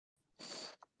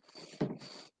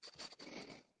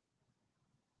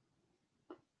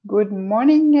Good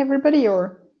morning, everybody,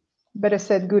 or better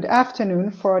said, good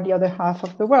afternoon for the other half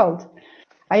of the world.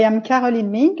 I am Caroline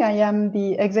Mink. I am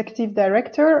the Executive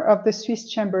Director of the Swiss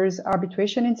Chambers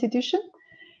Arbitration Institution,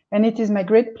 and it is my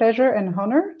great pleasure and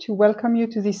honor to welcome you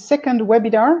to this second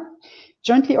webinar,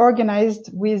 jointly organized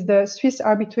with the Swiss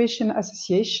Arbitration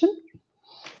Association.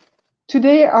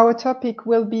 Today, our topic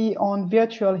will be on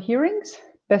virtual hearings,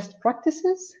 best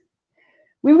practices.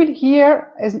 We will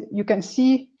hear, as you can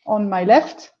see on my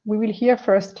left, we will hear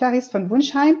first Clarisse von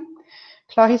Wunschheim.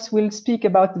 Clarisse will speak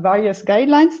about various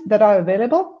guidelines that are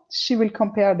available. She will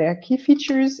compare their key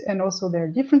features and also their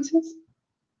differences.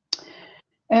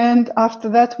 And after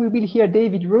that, we will hear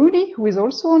David Rooney, who is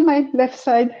also on my left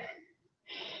side.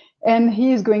 And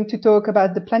he is going to talk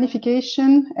about the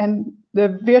planification and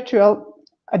the virtual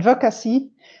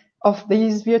advocacy of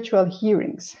these virtual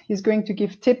hearings. He's going to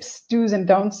give tips, do's and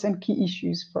don'ts, and key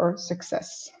issues for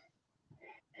success.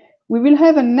 We will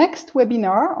have a next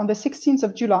webinar on the 16th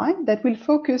of July that will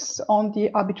focus on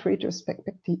the arbitrator's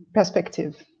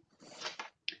perspective.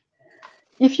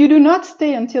 If you do not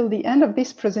stay until the end of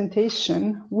this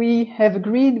presentation, we have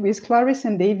agreed with Clarisse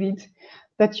and David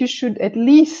that you should at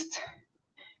least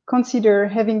consider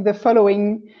having the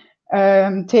following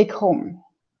take home.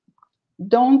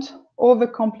 Don't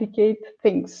overcomplicate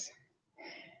things.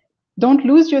 Don't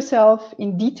lose yourself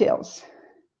in details.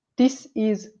 This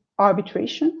is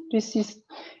arbitration. This is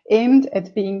aimed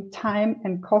at being time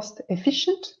and cost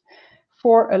efficient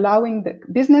for allowing the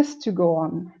business to go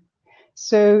on.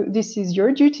 So this is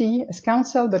your duty as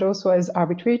counsel, but also as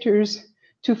arbitrators,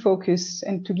 to focus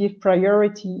and to give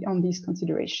priority on these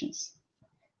considerations.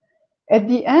 At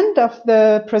the end of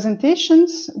the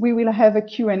presentations, we will have a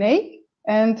Q&A.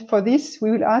 And for this, we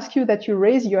will ask you that you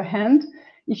raise your hand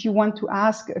if you want to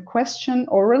ask a question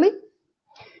orally.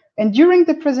 And during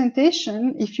the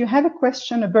presentation, if you have a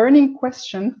question, a burning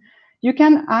question, you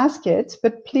can ask it,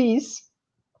 but please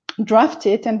draft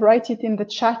it and write it in the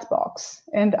chat box,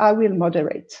 and I will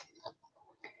moderate.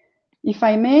 If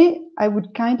I may, I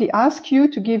would kindly ask you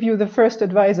to give you the first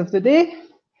advice of the day.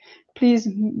 Please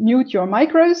mute your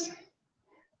micros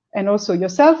and also your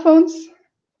cell phones.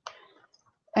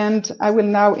 And I will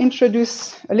now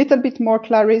introduce a little bit more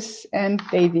Clarisse and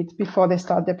David before they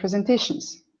start their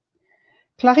presentations.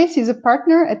 Clarisse is a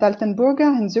partner at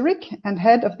Altenburger in Zurich and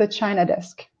head of the China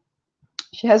desk.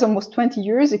 She has almost 20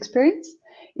 years experience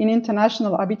in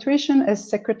international arbitration as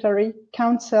secretary,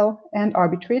 counsel, and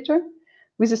arbitrator,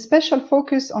 with a special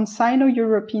focus on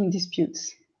Sino-European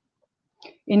disputes.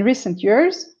 In recent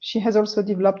years, she has also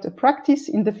developed a practice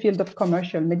in the field of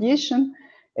commercial mediation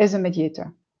as a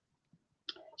mediator.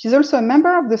 She's also a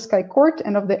member of the SCAI court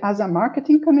and of the ASA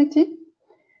marketing committee,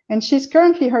 and she's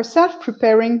currently herself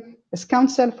preparing as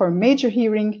counsel for a major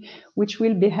hearing, which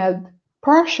will be held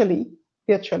partially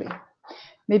virtually.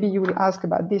 Maybe you will ask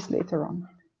about this later on.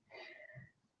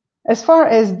 As far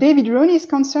as David Rooney is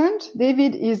concerned,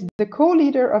 David is the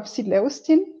co-leader of Sidley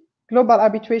Austin, Global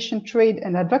Arbitration Trade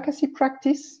and Advocacy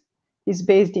Practice. He's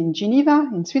based in Geneva,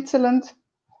 in Switzerland.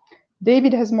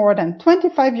 David has more than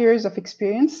 25 years of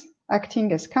experience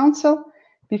acting as counsel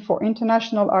before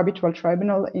International Arbitral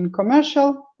Tribunal in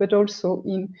commercial, but also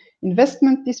in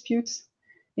investment disputes,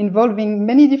 involving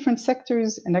many different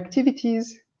sectors and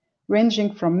activities,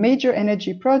 ranging from major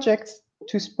energy projects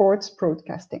to sports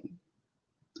broadcasting.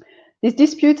 These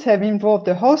disputes have involved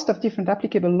a host of different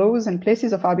applicable laws and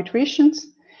places of arbitrations,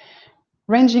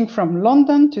 ranging from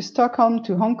London to Stockholm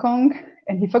to Hong Kong,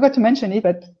 and he forgot to mention it,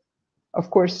 but of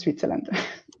course, Switzerland.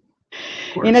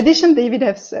 In addition, David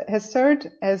has served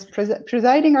as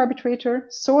presiding arbitrator,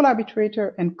 sole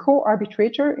arbitrator, and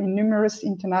co-arbitrator in numerous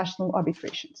international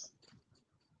arbitrations.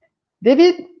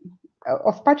 David,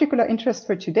 of particular interest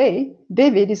for today,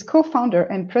 David is co-founder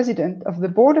and president of the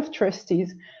Board of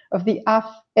Trustees of the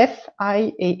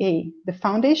FIAA, the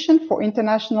Foundation for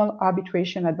International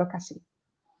Arbitration Advocacy.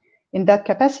 In that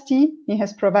capacity, he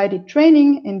has provided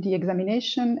training in the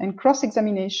examination and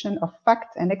cross-examination of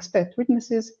fact and expert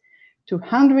witnesses to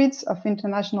hundreds of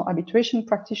international arbitration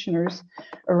practitioners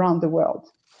around the world.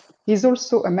 He is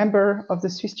also a member of the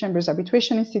Swiss Chambers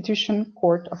Arbitration Institution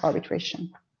Court of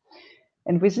Arbitration.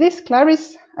 And with this,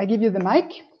 Clarisse, I give you the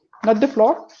mic, not the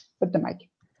floor, but the mic.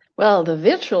 Well, the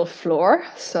virtual floor.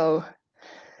 So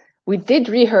we did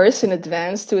rehearse in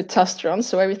advance to a test run,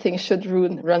 so everything should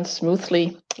run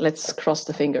smoothly. Let's cross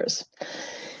the fingers.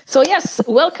 So yes,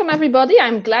 welcome everybody.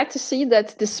 I'm glad to see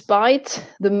that despite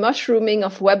the mushrooming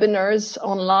of webinars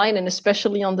online, and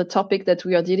especially on the topic that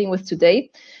we are dealing with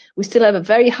today, we still have a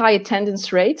very high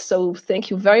attendance rate. So thank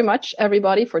you very much,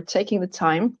 everybody, for taking the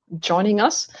time, joining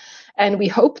us. And we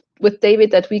hope with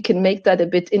David that we can make that a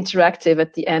bit interactive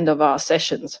at the end of our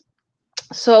sessions.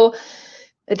 So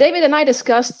David and I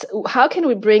discussed how can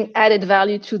we bring added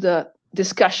value to the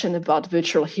discussion about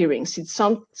virtual hearings.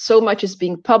 So much is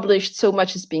being published, so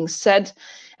much is being said,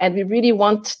 and we really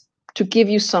want to give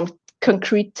you some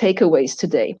concrete takeaways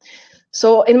today.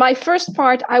 So in my first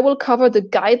part, I will cover the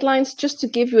guidelines just to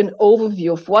give you an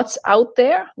overview of what's out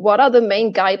there, what are the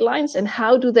main guidelines, and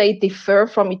how do they differ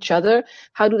from each other?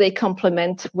 How do they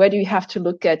complement? Where do you have to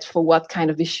look at for what kind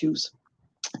of issues?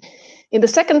 In the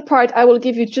second part, I will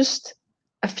give you just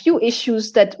a few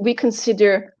issues that we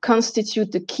consider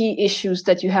constitute the key issues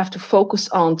that you have to focus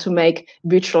on to make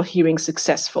virtual hearings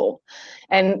successful.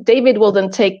 And David will then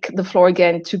take the floor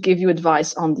again to give you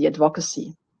advice on the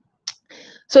advocacy.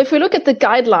 So if we look at the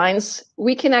guidelines,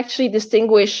 we can actually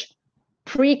distinguish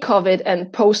pre-COVID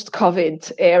and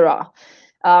post-COVID era.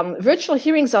 Virtual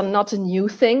hearings are not a new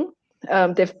thing.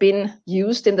 They've been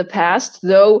used in the past,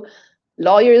 though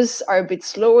lawyers are a bit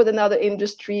slower than other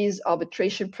industries,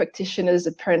 arbitration practitioners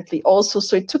apparently also.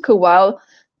 So it took a while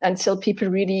until people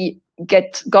really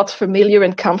got familiar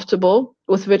and comfortable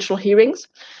with virtual hearings.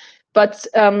 But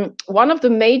one of the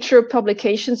major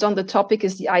publications on the topic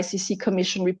is the ICC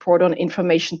Commission report on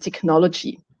information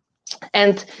technology.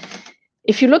 And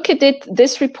if you look at it,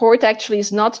 this report actually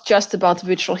is not just about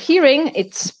virtual hearing.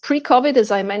 It's pre-COVID,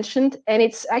 as I mentioned, and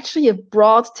it's actually a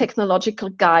broad technological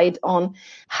guide on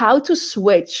how to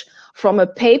switch from a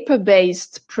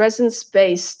paper-based,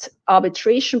 presence-based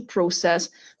arbitration process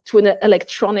to an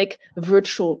electronic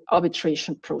virtual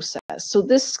arbitration process. So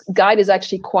this guide is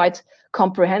actually quite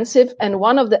comprehensive, and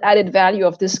one of the added value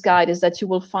of this guide is that you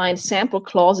will find sample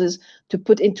clauses to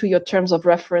put into your terms of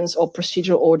reference or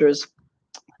procedural orders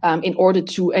in order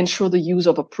to ensure the use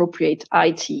of appropriate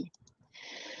IT.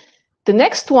 The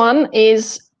next one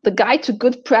is the guide to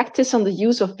good practice on the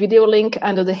use of video link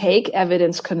under the Hague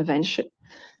Evidence Convention.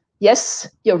 Yes,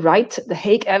 you're right, the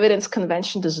Hague Evidence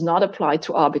Convention does not apply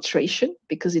to arbitration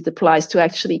because it applies to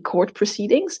actually court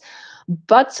proceedings,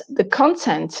 but the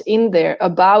content in there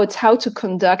about how to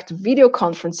conduct video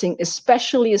conferencing,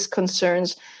 especially as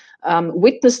concerns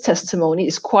witness testimony,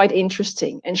 is quite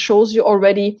interesting and shows you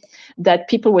already that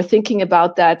people were thinking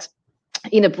about that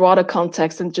in a broader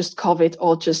context than just COVID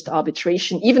or just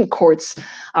arbitration. Even courts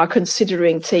are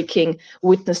considering taking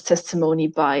witness testimony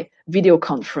by video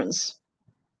conference.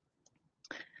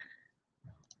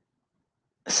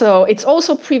 So it's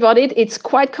also pre-bodied. It's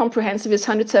quite comprehensive. It's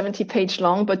 170 page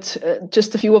long, but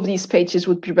just a few of these pages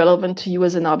would be relevant to you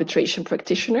as an arbitration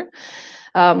practitioner.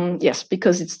 Yes,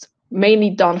 because it's mainly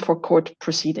done for court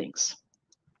proceedings.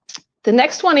 The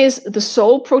next one is the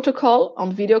Seoul Protocol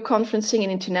on video conferencing in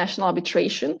international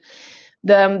arbitration.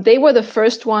 They were the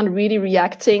first one really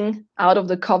reacting out of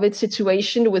the COVID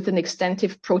situation with an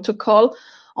extensive protocol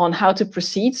on how to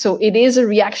proceed. So it is a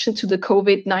reaction to the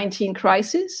COVID-19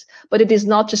 crisis, but it is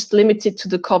not just limited to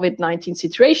the COVID-19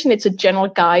 situation. It's a general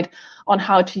guide on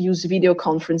how to use video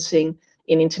conferencing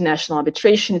in international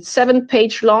arbitration. It's 7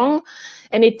 page long,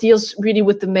 and it deals really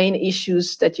with the main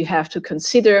issues that you have to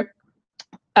consider.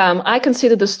 I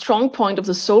consider the strong point of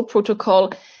the Seoul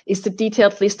Protocol is the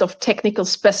detailed list of technical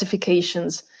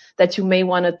specifications that you may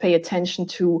want to pay attention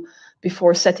to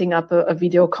before setting up a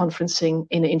video conferencing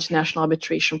in an international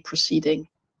arbitration proceeding.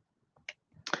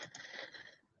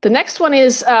 The next one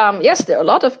is, yes, there are a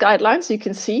lot of guidelines, you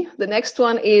can see. The next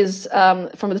one is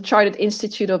from the Chartered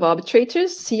Institute of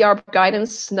Arbitrators, CARB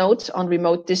Guidance Note on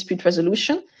Remote Dispute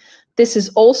Resolution. This is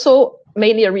also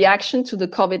mainly a reaction to the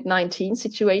COVID-19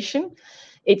 situation.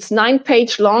 It's 9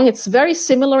 page long. It's very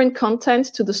similar in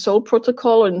content to the Seoul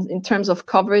Protocol in terms of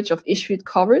coverage of issue it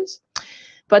covers.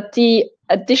 But the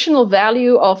additional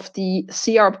value of the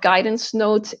CARB guidance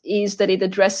note is that it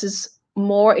addresses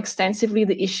more extensively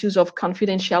the issues of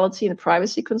confidentiality and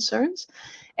privacy concerns.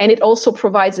 And it also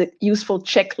provides a useful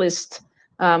checklist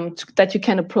that you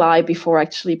can apply before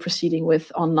actually proceeding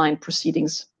with online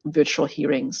proceedings, virtual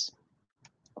hearings.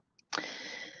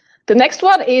 The next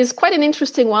one is quite an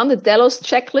interesting one, the Delos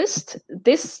checklist.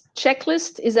 This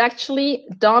checklist is actually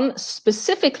done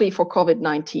specifically for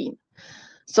COVID-19.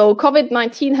 So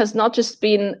COVID-19 has not just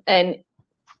been an,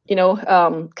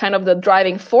 kind of the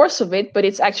driving force of it, but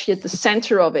it's actually at the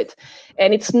center of it.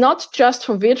 And it's not just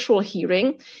for virtual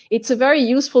hearing. It's a very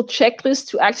useful checklist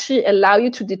to actually allow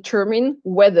you to determine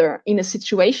whether in a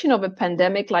situation of a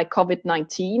pandemic like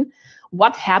COVID-19,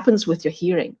 what happens with your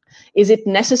hearing? Is it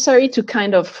necessary to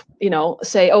kind of,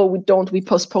 say, oh, we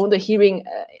postpone the hearing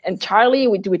entirely,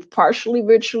 we do it partially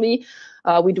virtually,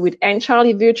 we do it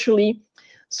entirely virtually.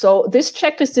 So this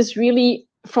checklist is really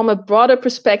from a broader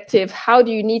perspective, how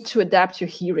do you need to adapt your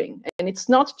hearing? And it's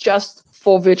not just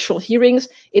for virtual hearings,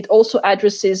 it also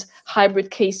addresses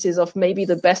hybrid cases of maybe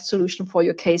the best solution for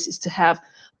your case is to have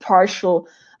partial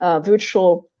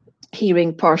virtual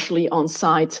hearing, partially on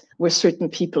site, where certain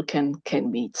people can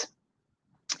meet.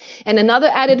 And another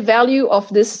added value of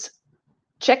this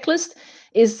checklist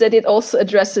is that it also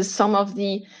addresses some of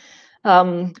the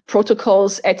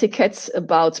protocols, etiquettes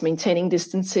about maintaining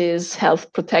distances,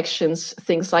 health protections,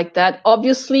 things like that.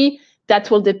 Obviously, that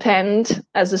will depend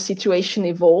as the situation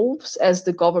evolves, as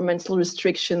the governmental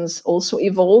restrictions also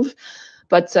evolve.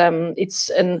 But it's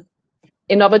an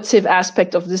innovative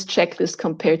aspect of this checklist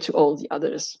compared to all the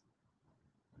others.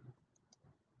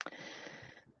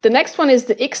 The next one is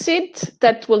the ICSID.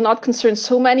 That will not concern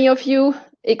so many of you.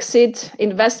 ICSID,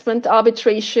 investment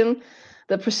arbitration.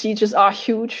 The procedures are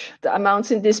huge. The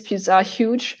amounts in disputes are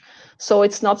huge. So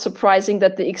it's not surprising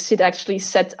that the ICSID actually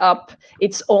set up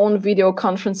its own video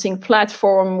conferencing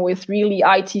platform with really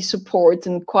IT support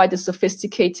and quite a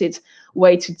sophisticated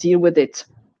way to deal with it.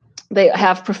 They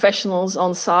have professionals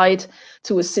on site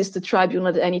to assist the tribunal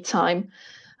at any time.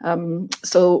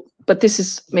 But this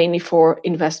is mainly for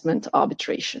investment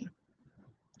arbitration.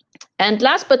 And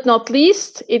last but not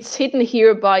least, it's hidden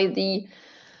here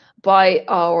by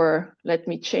our, let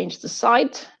me change the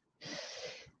site,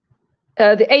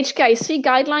 the HKIC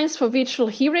guidelines for virtual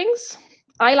hearings.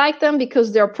 I like them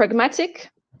because they're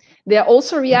pragmatic. They're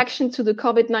also a reaction to the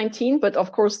COVID-19, but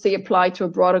of course they apply to a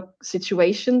broader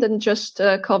situation than just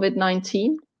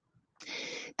COVID-19.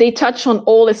 They touch on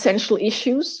all essential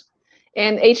issues,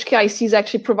 and HKIC is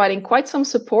actually providing quite some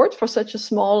support for such a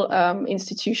small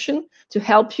institution to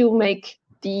help you make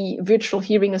the virtual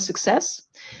hearing a success.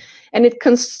 And it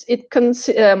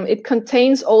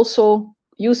contains also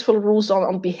useful rules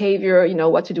on behavior, you know,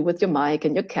 what to do with your mic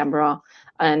and your camera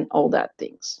and all that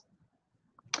things.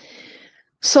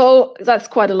 So that's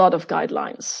quite a lot of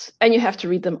guidelines, and you have to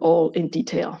read them all in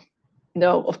detail.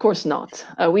 No, of course not.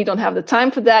 We don't have the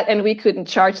time for that, and we couldn't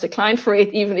charge the client for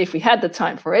it, even if we had the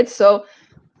time for it. So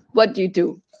what do you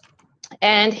do?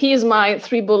 And here's my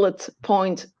 3-bullet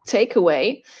point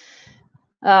takeaway.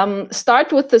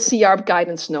 Start with the CARB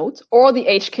guidance note or the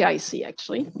HKIC,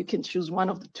 actually. You can choose one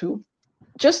of the two,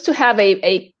 just to have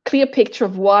a clear picture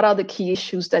of what are the key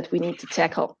issues that we need to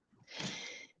tackle.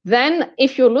 Then,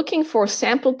 if you're looking for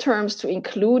sample terms to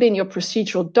include in your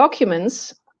procedural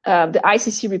documents, the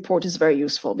ICC report is very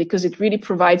useful because it really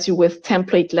provides you with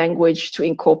template language to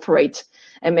incorporate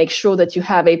and make sure that you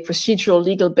have a procedural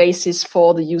legal basis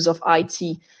for the use of IT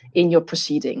in your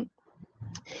proceeding.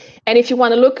 And if you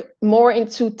want to look more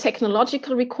into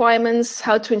technological requirements,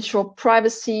 how to ensure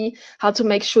privacy, how to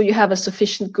make sure you have a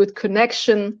sufficient good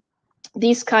connection,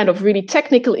 these kind of really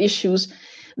technical issues,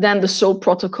 then the SOAP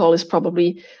protocol is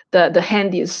probably the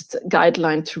handiest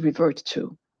guideline to revert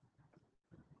to.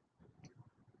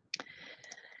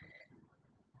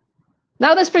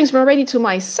 Now this brings me already to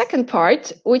my second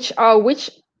part, which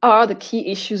are the key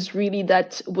issues really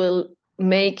that will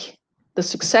make the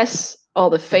success or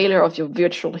the failure of your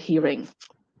virtual hearing.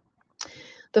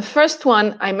 The first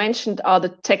one I mentioned are the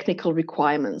technical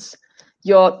requirements.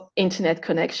 Your internet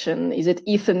connection, is it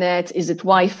Ethernet, is it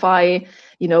Wi-Fi,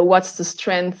 you know, what's the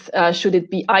strength, should it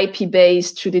be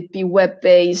IP-based, should it be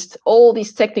web-based, all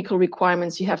these technical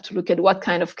requirements. You have to look at what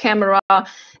kind of camera,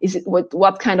 is it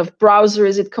what kind of browser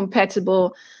is it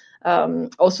compatible,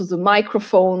 also the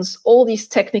microphones, all these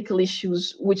technical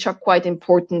issues which are quite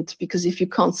important, because if you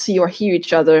can't see or hear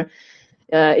each other,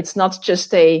 it's not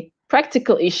just a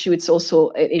practical issue, it's also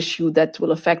an issue that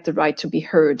will affect the right to be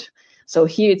heard. So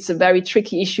here it's a very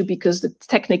tricky issue because the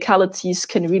technicalities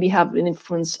can really have an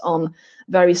influence on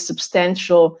very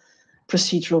substantial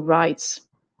procedural rights.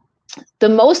 The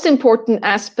most important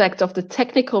aspect of the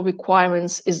technical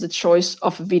requirements is the choice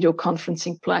of a video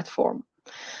conferencing platform.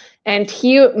 And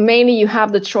here mainly you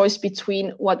have the choice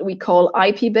between what we call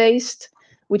IP-based,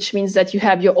 which means that you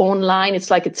have your own line. It's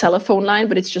like a telephone line,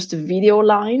 but it's just a video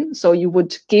line. So you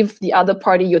would give the other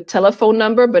party your telephone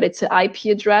number, but it's an IP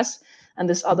address, and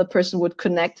this other person would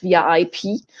connect via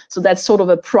IP. So that's sort of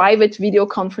a private video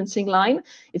conferencing line.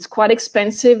 It's quite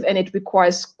expensive and it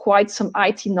requires quite some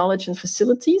IT knowledge and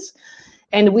facilities.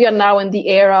 And we are now in the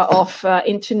era of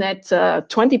Internet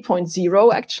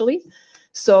 20.0 actually.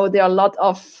 So there are a lot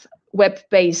of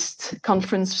web-based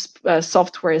conference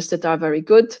softwares that are very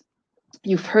good.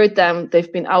 You've heard them,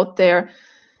 they've been out there.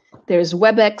 There's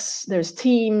WebEx, there's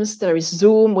Teams, there is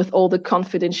Zoom with all the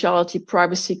confidentiality,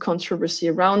 privacy controversy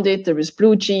around it. There is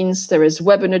BlueJeans, there is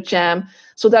Webinar Jam.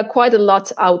 So there are quite a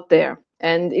lot out there.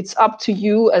 And it's up to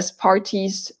you as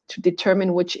parties to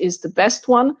determine which is the best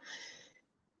one.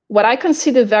 what I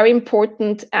consider very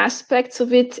important aspects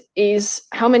of it is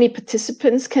how many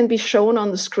participants can be shown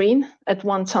on the screen at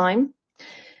one time.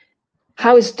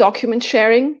 How is document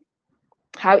sharing?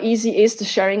 How easy is the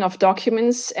sharing of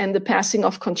documents and the passing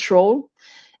of control?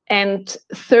 And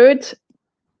third,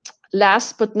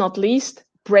 last but not least,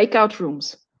 breakout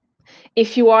rooms.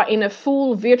 If you are in a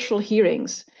full virtual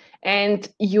hearings and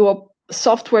your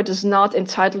software does not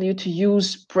entitle you to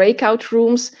use breakout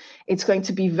rooms, it's going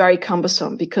to be very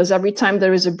cumbersome, because every time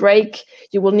there is a break,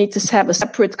 you will need to have a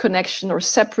separate connection or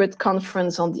separate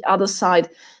conference on the other side,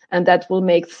 and that will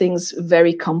make things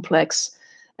very complex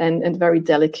and very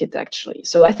delicate, actually.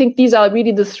 So I think these are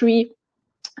really the three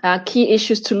key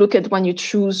issues to look at when you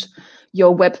choose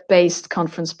your web-based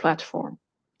conference platform.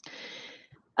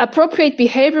 Appropriate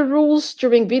behavior rules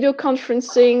during video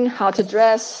conferencing, how to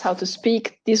dress, how to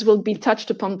speak. These will be touched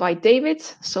upon by David,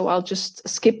 so I'll just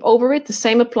skip over it. The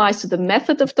same applies to the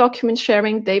method of document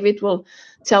sharing. David will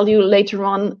tell you later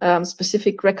on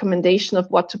specific recommendation of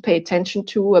what to pay attention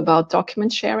to about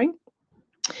document sharing.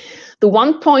 The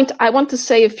one point I want to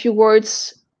say a few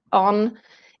words on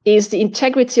is the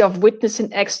integrity of witness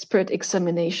and expert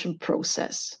examination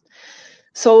process.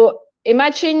 So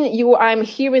imagine I'm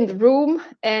here in the room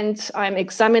and I'm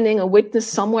examining a witness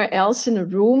somewhere else in a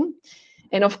room.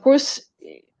 And of course,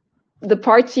 the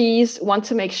parties want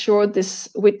to make sure this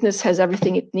witness has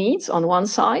everything it needs on one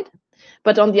side.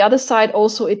 But on the other side,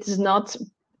 also, it is not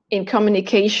in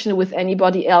communication with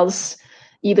anybody else,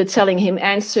 either telling him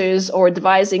answers or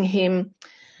advising him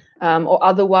or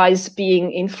otherwise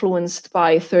being influenced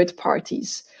by third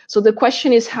parties. So the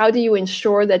question is, how do you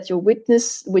ensure that your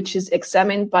witness, which is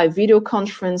examined by video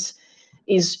conference,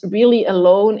 is really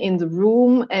alone in the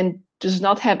room and does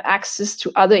not have access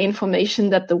to other information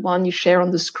than the one you share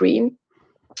on the screen?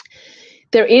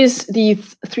 There is the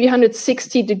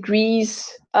 360 degrees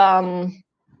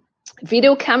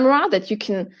video camera that you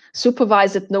can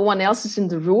supervise that no one else is in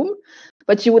the room,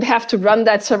 but you would have to run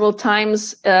that several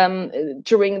times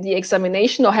during the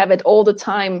examination or have it all the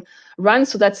time run,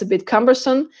 so that's a bit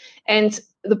cumbersome. And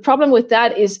the problem with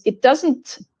that is it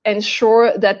doesn't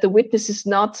ensure that the witness is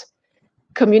not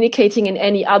communicating in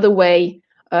any other way,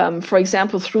 for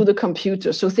example, through the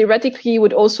computer. So theoretically, you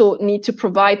would also need to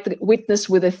provide the witness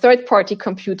with a third-party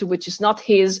computer, which is not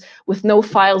his, with no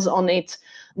files on it,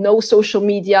 no social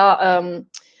media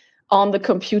on the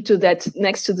computer that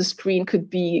next to the screen could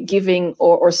be giving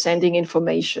or sending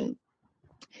information.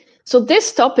 So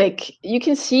this topic, you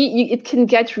can see it can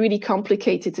get really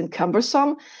complicated and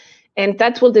cumbersome, and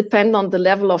that will depend on the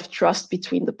level of trust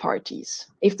between the parties.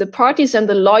 If the parties and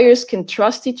the lawyers can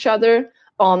trust each other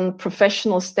on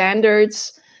professional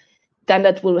standards, then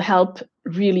that will help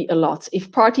really a lot.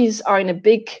 If parties are in a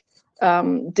big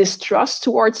distrust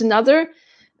towards another,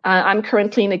 I'm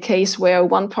currently in a case where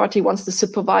one party wants to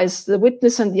supervise the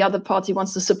witness and the other party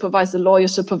wants to supervise the lawyer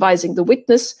supervising the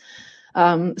witness.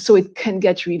 So it can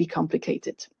get really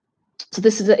complicated. So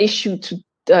this is an issue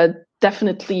to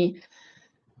definitely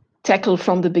tackle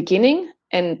from the beginning,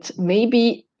 and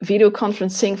maybe video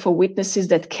conferencing for witnesses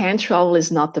that can travel is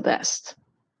not the best.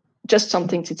 Just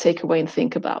something to take away and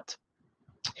think about.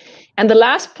 And the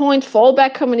last point,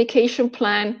 fallback communication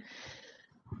plan.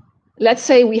 Let's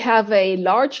say we have a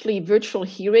largely virtual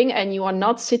hearing and you are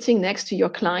not sitting next to your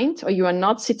client, or you are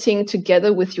not sitting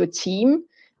together with your team.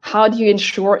 How do you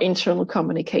ensure internal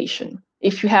communication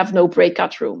if you have no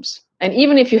breakout rooms? And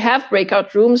even if you have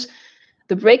breakout rooms,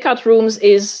 the breakout rooms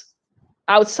is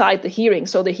outside the hearing.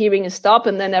 So the hearing is stopped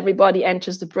and then everybody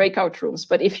enters the breakout rooms.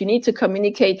 But if you need to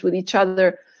communicate with each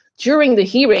other during the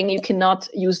hearing, you cannot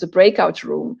use the breakout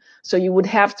room. So you would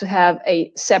have to have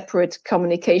a separate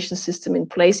communication system in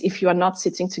place if you are not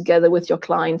sitting together with your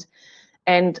client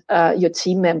and your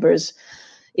team members.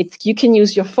 You can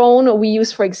use your phone, or we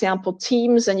use, for example,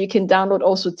 Teams, and you can download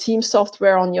also Teams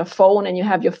software on your phone, and you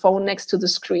have your phone next to the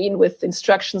screen with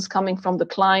instructions coming from the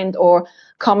client or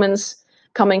comments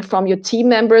coming from your team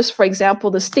members. For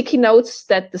example, the sticky notes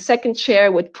that the second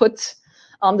chair would put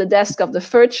on the desk of the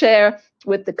third chair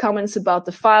with the comments about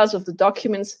the files of the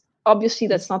documents. Obviously,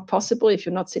 that's not possible if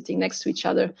you're not sitting next to each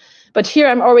other. But here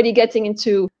I'm already getting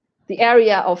into the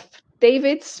area of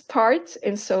David's part,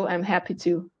 and so I'm happy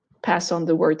to pass on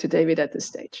the word to David at this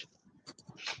stage.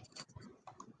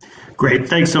 Great,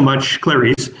 thanks so much,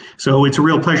 Clarice. So it's a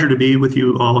real pleasure to be with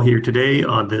you all here today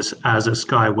on this ASA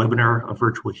SCAI webinar of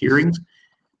virtual hearings.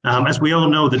 As we all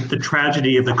know, that the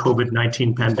tragedy of the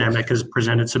COVID-19 pandemic has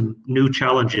presented some new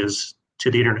challenges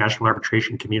to the international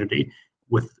arbitration community.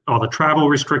 With all the travel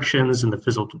restrictions and the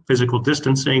physical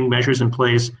distancing measures in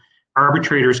place,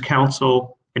 arbitrators,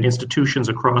 counsel, and institutions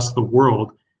across the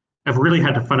world have really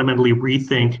had to fundamentally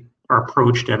rethink our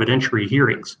approach to evidentiary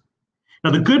hearings.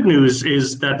 Now, the good news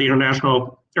is that the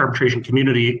international arbitration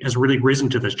community has really risen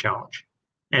to this challenge.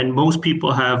 And most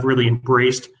people have really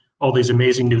embraced all these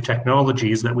amazing new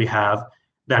technologies that we have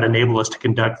that enable us to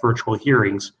conduct virtual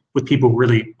hearings with people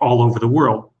really all over the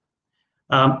world.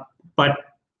 But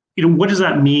what does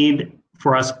that mean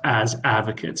for us as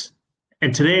advocates?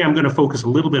 And today I'm going to focus a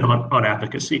little bit on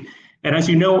advocacy. And as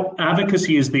you know,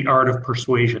 advocacy is the art of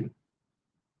persuasion.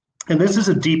 And this is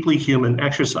a deeply human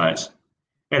exercise.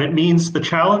 And it means the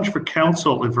challenge for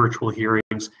counsel in virtual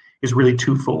hearings is really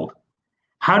twofold.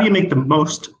 How do you make the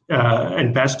most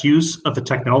and best use of the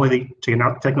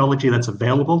technology that's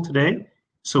available today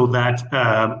so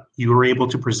that you are able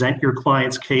to present your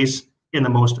client's case in the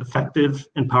most effective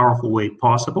and powerful way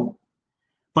possible?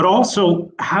 But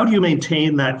also, how do you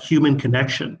maintain that human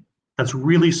connection that's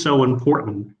really so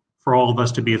important for all of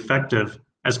us to be effective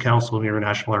as counsel in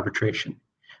international arbitration?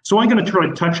 So I'm going to try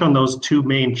to touch on those two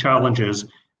main challenges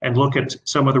and look at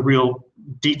some of the real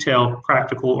detailed,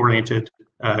 practical-oriented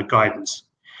guidance.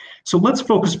 So let's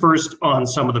focus first on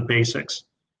some of the basics.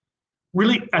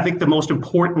 Really, I think the most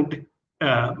important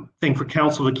thing for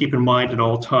counsel to keep in mind at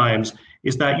all times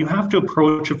is that you have to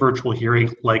approach a virtual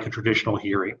hearing like a traditional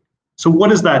hearing. So what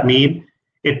does that mean?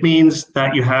 It means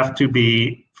that you have to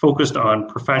be focused on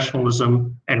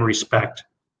professionalism and respect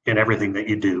in everything that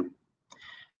you do.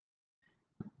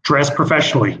 Dress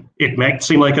professionally. It might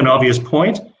seem like an obvious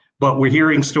point, but we're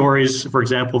hearing stories, for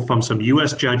example, from some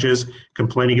US judges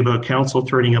complaining about counsel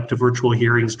turning up to virtual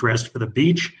hearings dressed for the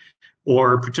beach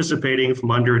or participating from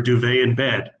under a duvet in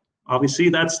bed. Obviously,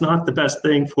 that's not the best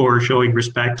thing for showing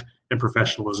respect and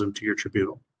professionalism to your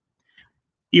tribunal.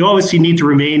 You obviously need to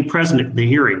remain present in the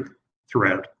hearing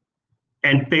throughout.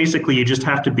 And basically, you just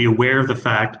have to be aware of the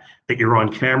fact that you're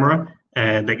on camera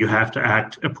and that you have to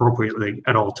act appropriately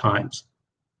at all times.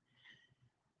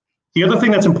 The other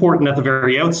thing that's important at the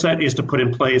very outset is to put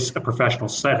in place a professional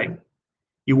setting.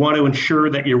 You want to ensure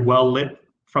that you're well lit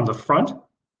from the front,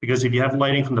 because if you have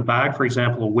lighting from the back, for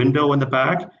example, a window in the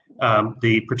back,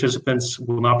 the participants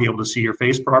will not be able to see your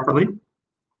face properly.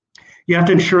 You have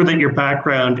to ensure that your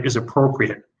background is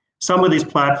appropriate. Some of these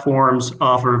platforms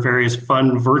offer various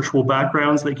fun virtual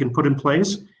backgrounds that you can put in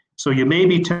place. So you may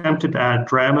be tempted to add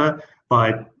drama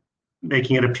by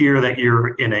making it appear that you're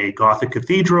in a Gothic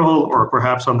cathedral or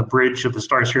perhaps on the bridge of the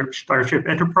Starship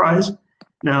Enterprise.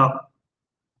 Now,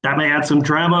 that may add some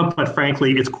drama, but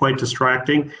frankly, it's quite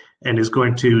distracting and is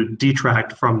going to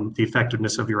detract from the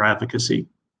effectiveness of your advocacy.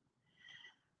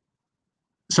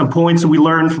 Some points that we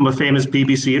learned from a famous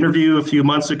BBC interview a few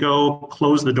months ago: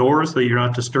 close the doors so you're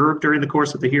not disturbed during the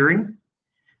course of the hearing.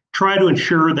 Try to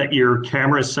ensure that your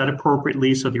camera is set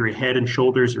appropriately so that your head and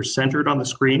shoulders are centered on the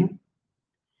screen.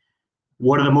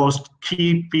 One of the most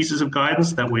key pieces of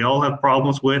guidance that we all have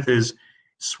problems with is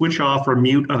switch off or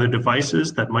mute other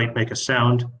devices that might make a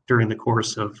sound during the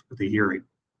course of the hearing.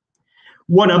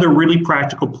 One other really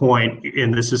practical point,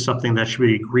 and this is something that should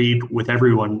be agreed with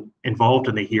everyone involved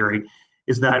in the hearing,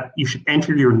 is that you should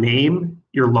enter your name,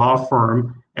 your law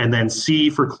firm, and then C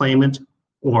for claimant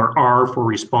or R for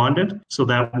respondent, so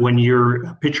that when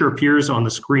your picture appears on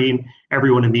the screen,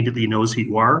 everyone immediately knows who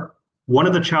you are. One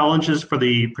of the challenges for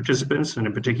the participants, and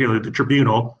in particular the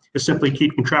tribunal, is simply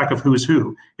keeping track of who's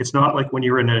who. It's not like when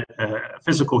you're in a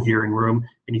physical hearing room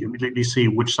and you immediately see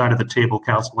which side of the table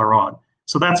counsel are on.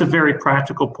 So that's a very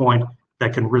practical point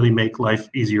that can really make life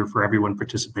easier for everyone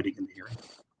participating in the hearing.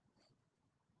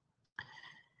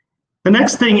 The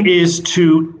next thing is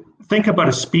to think about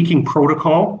a speaking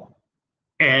protocol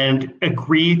and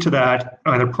agree to that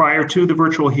either prior to the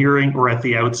virtual hearing or at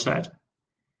the outset.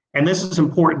 And this is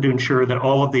important to ensure that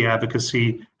all of the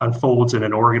advocacy unfolds in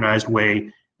an organized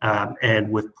way and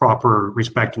with proper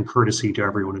respect and courtesy to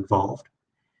everyone involved.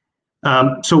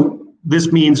 So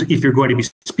this means if you're going to be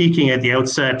speaking at the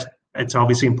outset, it's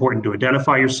obviously important to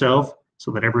identify yourself so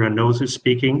that everyone knows who's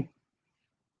speaking.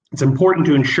 It's important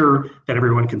to ensure that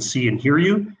everyone can see and hear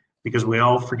you, because we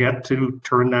all forget to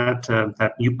turn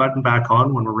that mute button back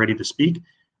on when we're ready to speak.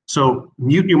 So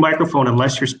mute your microphone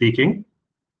unless you're speaking,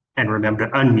 and remember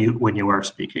to unmute when you are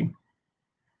speaking.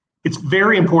 It's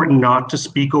very important not to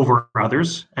speak over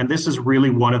others, and this is really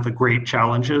one of the great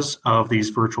challenges of these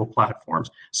virtual platforms.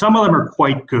 Some of them are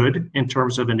quite good in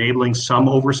terms of enabling some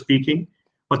over-speaking,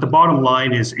 but the bottom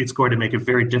line is it's going to make it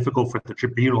very difficult for the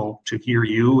tribunal to hear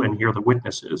you and hear the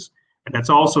witnesses. And that's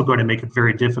also going to make it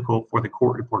very difficult for the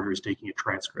court reporter who's taking a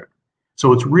transcript.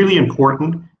 So it's really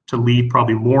important to leave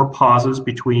probably more pauses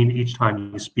between each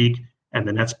time you speak and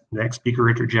the next speaker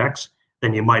interjects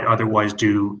than you might otherwise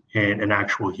do in an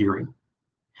actual hearing.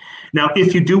 Now,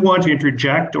 if you do want to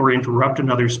interject or interrupt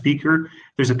another speaker,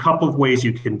 there's a couple of ways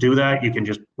you can do that. You can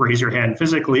just raise your hand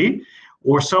physically,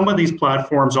 or some of these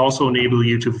platforms also enable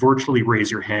you to virtually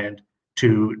raise your hand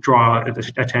to draw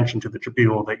attention to the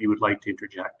tribunal that you would like to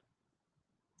interject.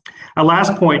 A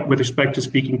last point with respect to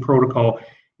speaking protocol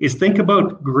is think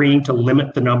about agreeing to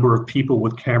limit the number of people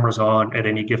with cameras on at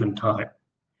any given time.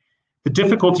 The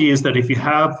difficulty is that if you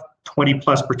have 20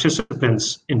 plus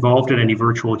participants involved in any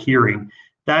virtual hearing,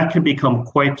 that can become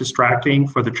quite distracting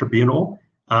for the tribunal,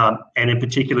 and in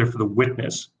particular for the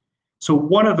witness. So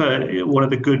one of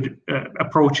the good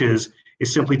approaches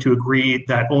is simply to agree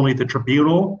that only the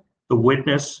tribunal, the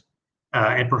witness,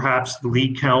 and perhaps the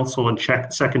lead counsel and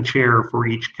second chair for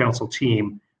each counsel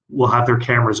team will have their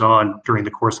cameras on during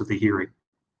the course of the hearing.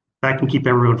 That can keep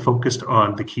everyone focused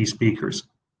on the key speakers.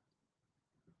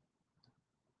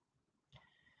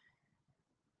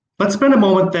 Let's spend a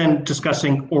moment then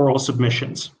discussing oral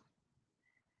submissions.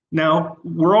 Now,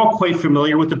 we're all quite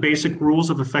familiar with the basic rules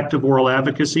of effective oral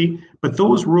advocacy, but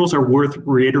those rules are worth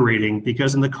reiterating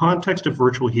because in the context of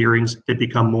virtual hearings, they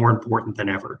become more important than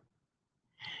ever.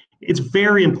 It's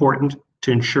very important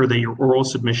to ensure that your oral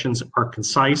submissions are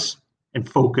concise and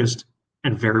focused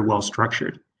and very well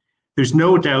structured. There's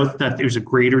no doubt that there's a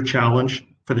greater challenge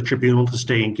for the tribunal to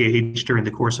stay engaged during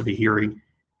the course of a hearing,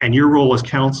 and your role as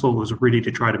counsel is really to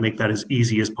try to make that as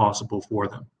easy as possible for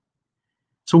them.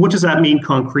 So what does that mean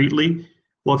concretely?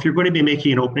 Well, if you're going to be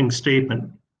making an opening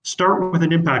statement, start with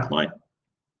an impact line.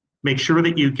 Make sure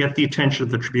that you get the attention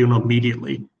of the tribunal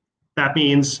immediately. That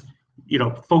means,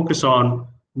 focus on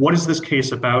what is this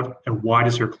case about and why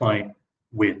does your client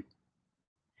win?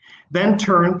 Then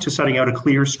turn to setting out a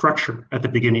clear structure at the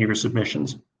beginning of your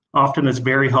submissions. Often it's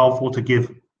very helpful to give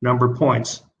number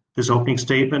points. This opening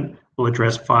statement will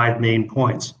address 5 main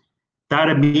points. That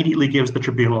immediately gives the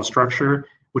tribunal a structure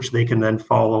which they can then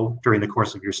follow during the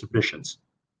course of your submissions.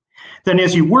 Then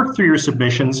as you work through your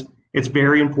submissions, it's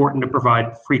very important to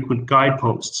provide frequent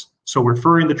guideposts. So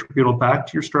referring the tribunal back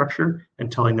to your structure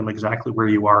and telling them exactly where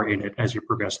you are in it as you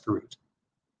progress through it.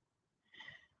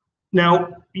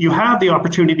 Now, you have the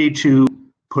opportunity to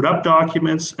put up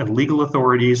documents and legal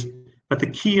authorities, but the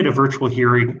key at a virtual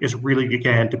hearing is really,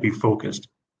 again, to be focused.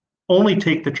 Only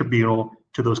take the tribunal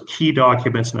to those key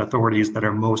documents and authorities that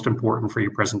are most important for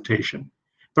your presentation.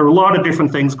 There are a lot of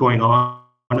different things going on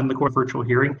in the court virtual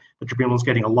hearing. The tribunal is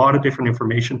getting a lot of different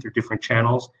information through different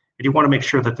channels, and you want to make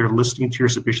sure that they're listening to your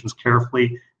submissions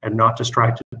carefully and not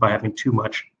distracted by having too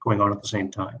much going on at the same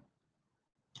time.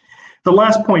 The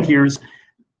last point here is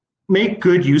make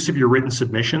good use of your written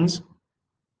submissions.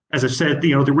 As I said,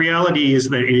 the reality is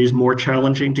that it is more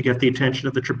challenging to get the attention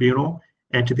of the tribunal,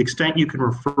 and to the extent you can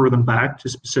refer them back to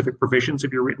specific provisions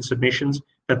of your written submissions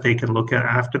that they can look at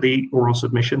after the oral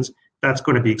submissions, that's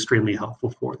going to be extremely helpful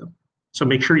for them. So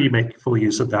make sure you make full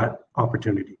use of that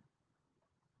opportunity.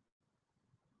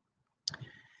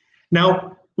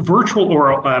 Now, virtual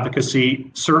oral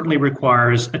advocacy certainly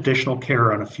requires additional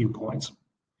care on a few points.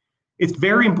 It's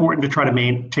very important to try to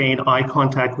maintain eye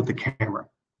contact with the camera.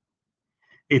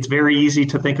 It's very easy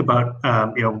to think about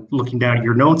looking down at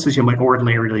your notes as you might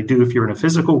ordinarily do if you're in a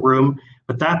physical room,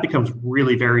 but that becomes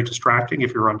really very distracting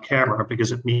if you're on camera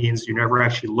because it means you're never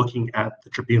actually looking at the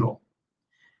tribunal.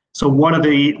 So one of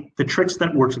the tricks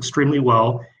that works extremely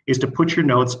well is to put your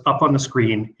notes up on the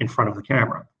screen in front of the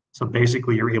camera. So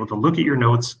basically you're able to look at your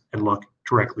notes and look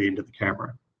directly into the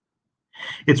camera.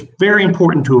 It's very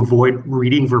important to avoid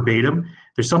reading verbatim.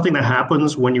 There's something that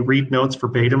happens when you read notes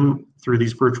verbatim through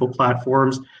these virtual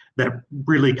platforms that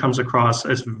really comes across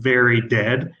as very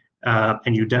dead,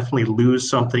 and you definitely lose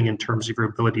something in terms of your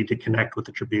ability to connect with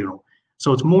the tribunal.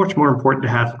 So it's much more important to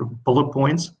have bullet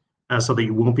points so that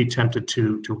you won't be tempted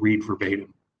to read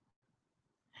verbatim.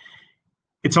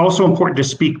 It's also important to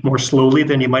speak more slowly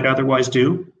than you might otherwise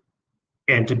do,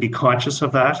 and to be conscious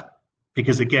of that,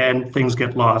 because again, things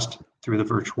get lost through the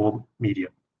virtual media.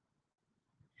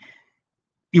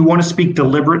 You want to speak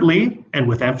deliberately and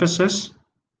with emphasis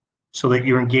so that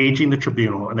you're engaging the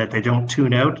tribunal and that they don't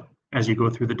tune out as you go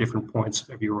through the different points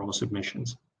of your oral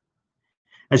submissions.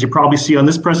 As you probably see on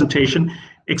this presentation,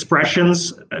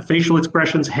 expressions, facial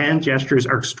expressions, hand gestures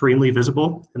are extremely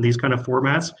visible in these kind of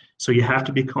formats. So you have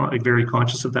to be very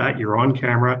conscious of that. You're on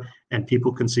camera and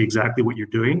people can see exactly what you're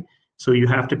doing. So you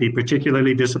have to be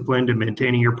particularly disciplined in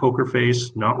maintaining your poker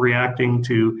face, not reacting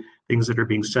to things that are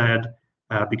being said,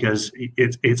 because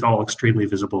it's all extremely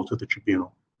visible to the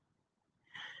tribunal.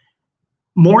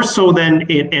 More so than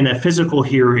in a physical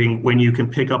hearing, when you can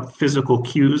pick up physical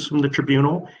cues from the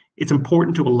tribunal, it's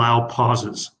important to allow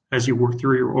pauses as you work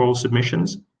through your oral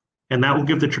submissions, and that will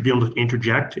give the tribunal to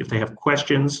interject if they have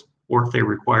questions or if they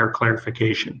require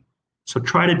clarification. So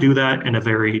try to do that in a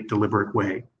very deliberate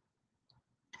way.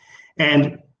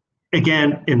 And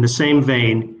again, in the same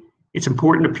vein, it's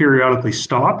important to periodically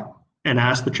stop and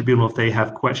ask the tribunal if they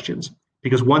have questions,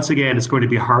 because once again, it's going to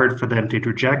be hard for them to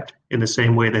interject in the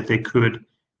same way that they could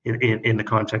in the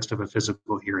context of a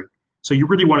physical hearing. So you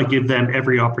really want to give them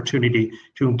every opportunity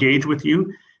to engage with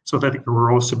you so that your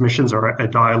oral submissions are a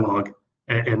dialogue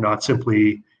and not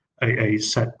simply a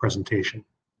set presentation.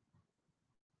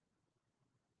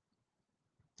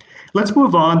 Let's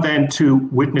move on then to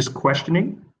witness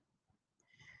questioning.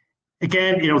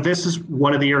 Again, this is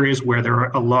one of the areas where there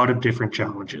are a lot of different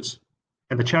challenges.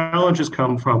 And the challenges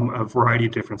come from a variety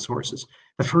of different sources.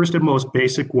 The first and most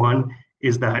basic one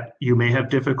is that you may have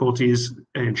difficulties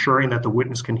ensuring that the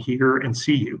witness can hear and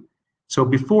see you. So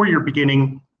before you're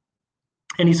beginning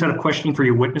any set of questioning for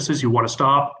your witnesses, you want to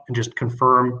stop and just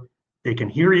confirm they can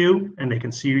hear you and they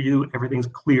can see you, everything's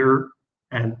clear,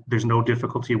 and there's no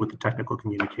difficulty with the technical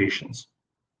communications.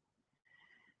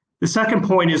 The second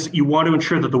point is you want to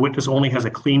ensure that the witness only has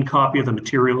a clean copy of the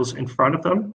materials in front of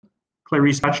them.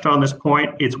 Clarice touched on this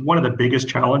point. It's one of the biggest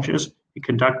challenges in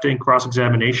conducting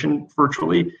cross-examination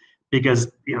virtually,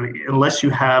 because unless you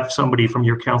have somebody from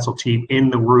your counsel team in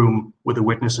the room where the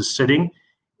witness is sitting,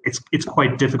 it's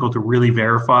quite difficult to really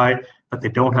verify that they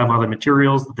don't have other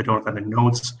materials, that they don't have other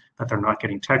notes, that they're not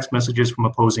getting text messages from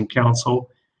opposing counsel.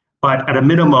 But at a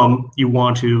minimum, you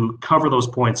want to cover those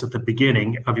points at the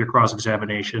beginning of your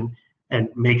cross-examination and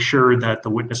make sure that the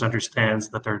witness understands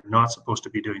that they're not supposed to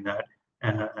be doing that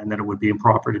and that it would be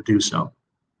improper to do so.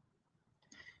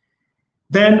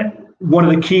 Then one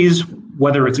of the keys,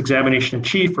 whether it's examination in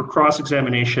chief or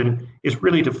cross-examination, is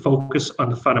really to focus on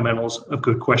the fundamentals of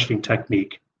good questioning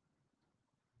technique.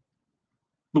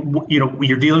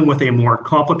 You're dealing with a more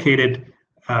complicated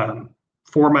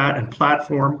format and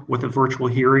platform with a virtual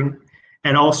hearing.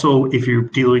 And also, if you're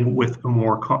dealing with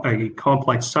a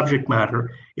complex subject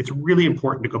matter, it's really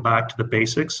important to go back to the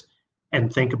basics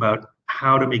and think about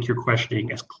how to make your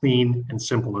questioning as clean and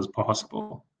simple as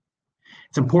possible.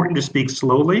 It's important to speak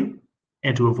slowly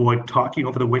and to avoid talking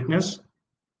over the witness.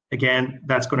 Again,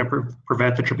 that's going to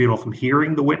prevent the tribunal from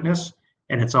hearing the witness,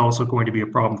 and it's also going to be a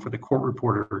problem for the court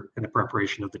reporter in the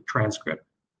preparation of the transcript.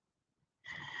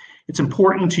 It's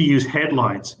important to use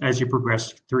headlines as you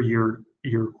progress through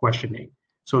your questioning.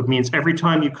 So it means every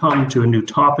time you come to a new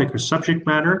topic or subject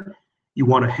matter, you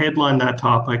want to headline that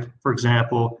topic. For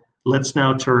example, let's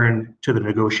now turn to the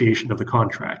negotiation of the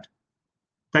contract.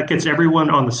 That gets everyone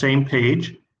on the same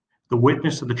page. The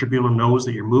witness of the tribunal knows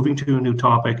that you're moving to a new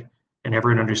topic, and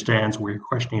everyone understands where your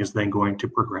questioning is then going to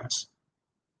progress.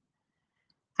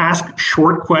 Ask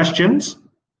short questions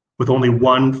with only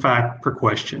one fact per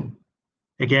question.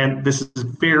 Again, this is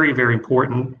very, very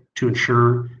important to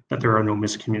ensure that there are no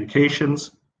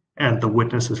miscommunications and the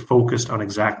witness is focused on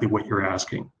exactly what you're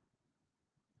asking.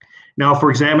 Now,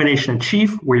 for examination in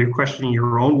chief, where you're questioning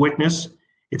your own witness,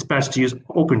 it's best to use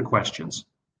open questions.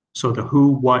 So the who,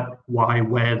 what, why,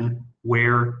 when,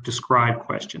 where, describe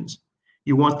questions.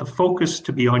 You want the focus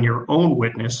to be on your own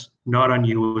witness, not on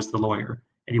you as the lawyer.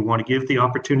 And you want to give the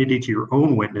opportunity to your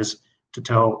own witness to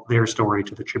tell their story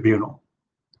to the tribunal.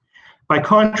 By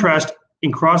contrast,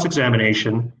 in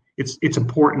cross-examination, it's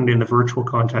important in the virtual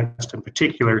context in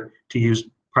particular to use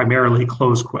primarily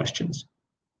closed questions.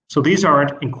 So these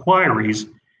aren't inquiries,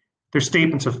 they're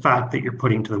statements of fact that you're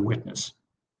putting to the witness.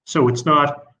 So it's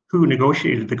not who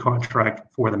negotiated the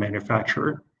contract for the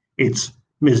manufacturer, it's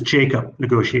Ms. Jacob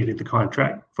negotiated the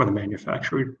contract for the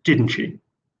manufacturer, didn't she?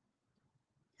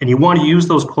 And you want to use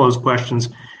those closed questions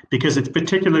because it's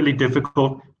particularly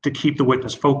difficult to keep the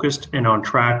witness focused and on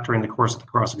track during the course of the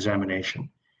cross-examination.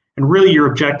 And really your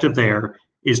objective there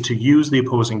is to use the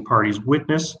opposing party's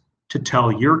witness to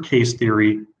tell your case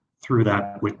theory through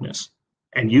that witness.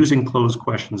 And using closed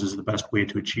questions is the best way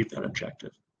to achieve that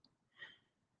objective.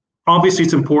 Obviously,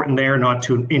 it's important there not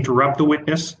to interrupt the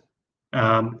witness.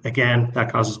 Again,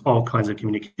 that causes all kinds of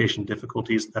communication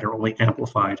difficulties that are only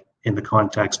amplified in the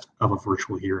context of a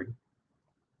virtual hearing.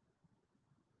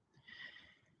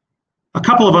 A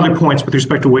couple of other points with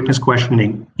respect to witness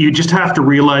questioning. You just have to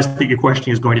realize that your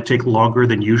questioning is going to take longer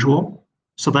than usual.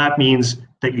 So that means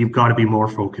that you've got to be more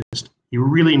focused. You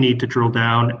really need to drill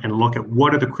down and look at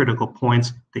what are the critical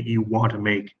points that you want to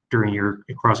make during your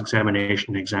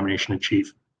cross-examination and examination in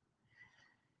chief.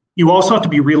 You also have to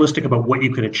be realistic about what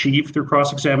you can achieve through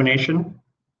cross-examination.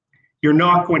 You're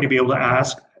not going to be able to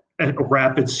ask a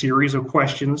rapid series of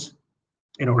questions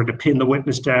in order to pin the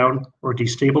witness down or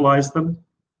destabilize them.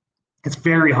 It's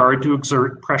very hard to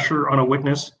exert pressure on a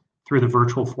witness through the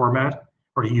virtual format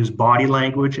or to use body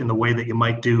language in the way that you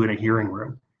might do in a hearing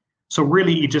room. So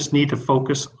really, you just need to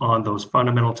focus on those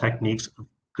fundamental techniques of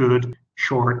good,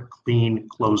 short, clean,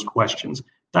 closed questions.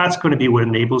 That's going to be what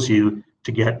enables you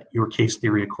to get your case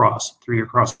theory across through your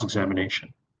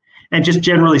cross-examination. And just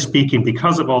generally speaking,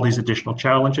 because of all these additional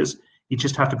challenges, you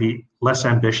just have to be less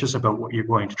ambitious about what you're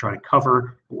going to try to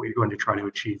cover, what you're going to try to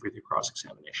achieve with your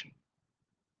cross-examination.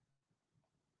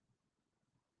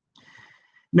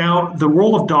 Now, the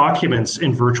role of documents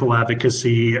in virtual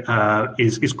advocacy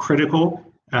is critical.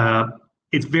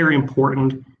 It's very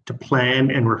important to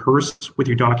plan and rehearse with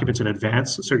your documents in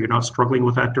advance so you're not struggling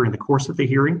with that during the course of the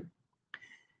hearing.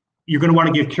 You're going to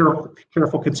want to give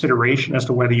careful consideration as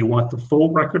to whether you want the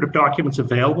full record of documents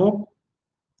available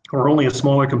or only a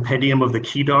smaller compendium of the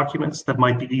key documents that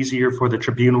might be easier for the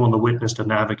tribunal and the witness to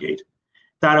navigate.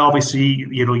 That obviously,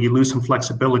 you lose some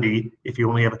flexibility if you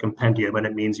only have a compendium, and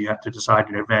it means you have to decide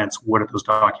in advance what are those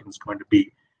documents going to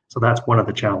be. So that's one of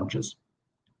the challenges.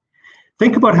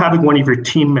 Think about having one of your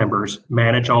team members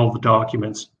manage all of the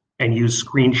documents and use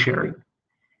screen sharing.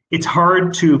 It's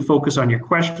hard to focus on your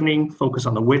questioning, focus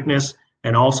on the witness,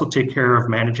 and also take care of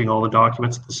managing all the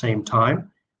documents at the same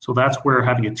time. So that's where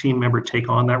having a team member take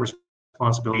on that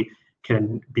responsibility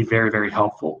can be very, very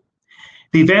helpful.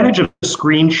 The advantage of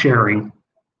screen sharing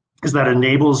is that it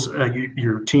enables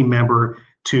your team member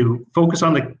to focus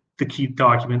on the key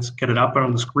documents, get it up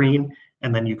on the screen,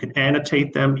 and then you can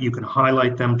annotate them, you can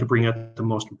highlight them to bring out the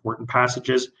most important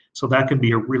passages. So that can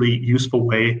be a really useful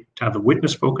way to have the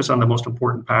witness focus on the most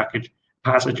important passage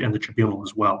and the tribunal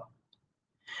as well.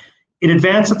 In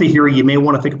advance of the hearing, you may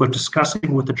want to think about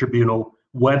discussing with the tribunal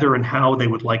whether and how they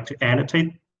would like to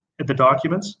annotate the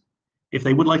documents. If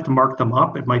they would like to mark them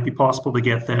up, it might be possible to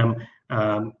get them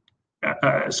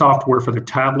software for their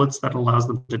tablets that allows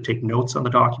them to take notes on the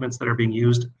documents that are being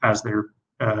used as they're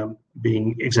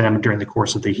being examined during the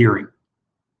course of the hearing.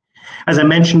 As I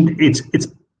mentioned, it's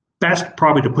best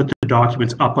probably to put the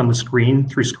documents up on the screen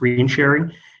through screen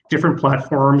sharing. Different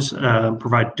platforms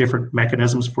provide different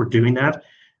mechanisms for doing that,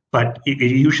 but it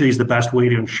usually is the best way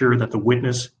to ensure that the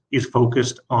witness is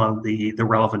focused on the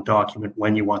relevant document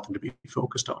when you want them to be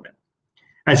focused on it.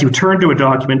 As you turn to a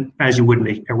document, as you would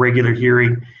in a regular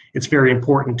hearing, it's very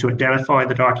important to identify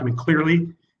the document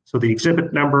clearly. So the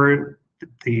exhibit number,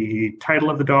 the title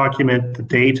of the document, the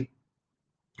date,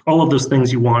 all of those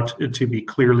things you want to be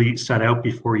clearly set out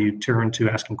before you turn to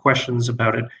asking questions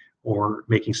about it or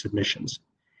making submissions.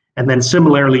 And then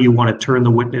similarly, you want to turn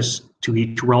the witness to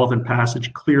each relevant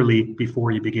passage clearly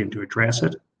before you begin to address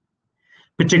it.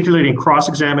 Particularly in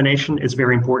cross-examination, it's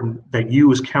very important that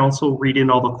you as counsel read in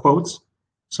all the quotes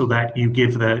so that you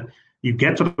get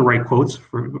to the right quotes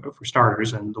for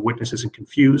starters and the witness isn't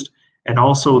confused, and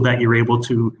also that you're able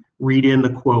to read in the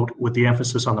quote with the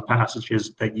emphasis on the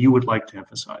passages that you would like to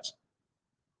emphasize.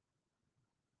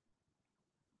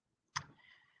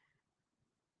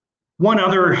 One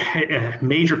other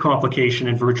major complication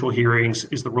in virtual hearings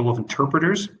is the role of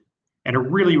interpreters, and it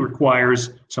really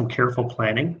requires some careful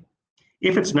planning.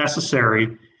 If it's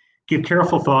necessary, give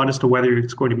careful thought as to whether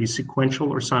it's going to be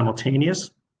sequential or simultaneous.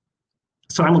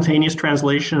 Simultaneous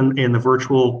translation in the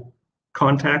virtual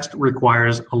context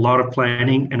requires a lot of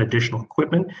planning and additional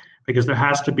equipment because there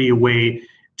has to be a way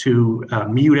to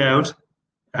mute out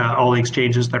all the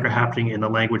exchanges that are happening in the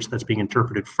language that's being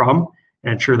interpreted from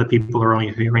and ensure that people are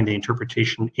only hearing the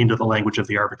interpretation into the language of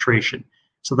the arbitration.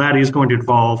 So that is going to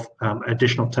involve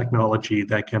additional technology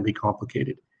that can be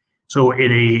complicated. So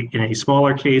in a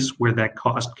smaller case where that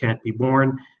cost can't be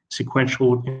borne,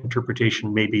 sequential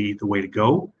interpretation may be the way to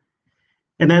go.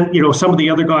 And then, some of the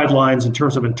other guidelines in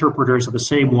terms of interpreters are the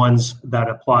same ones that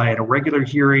apply in a regular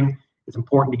hearing. It's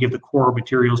important to give the core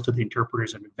materials to the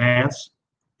interpreters in advance.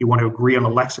 You want to agree on a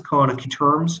lexicon of key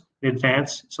terms in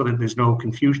advance so that there's no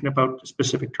confusion about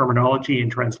specific terminology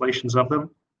and translations of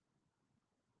them.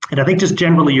 And I think just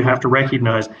generally you have to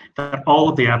recognize that all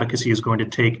of the advocacy is going to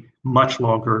take much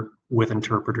longer with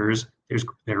interpreters.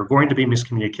 There are going to be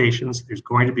miscommunications, there's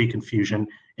going to be confusion,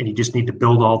 and you just need to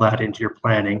build all that into your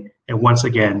planning. And once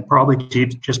again, probably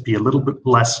just be a little bit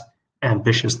less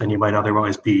ambitious than you might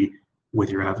otherwise be with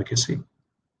your advocacy.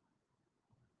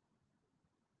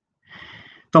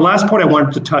 The last point I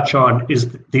wanted to touch on is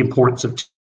the importance of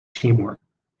teamwork.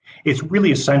 It's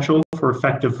really essential for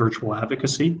effective virtual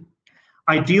advocacy.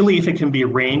 Ideally, if it can be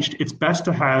arranged, it's best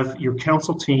to have your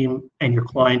counsel team and your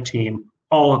client team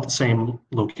all at the same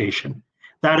location.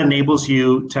 That enables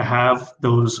you to have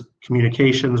those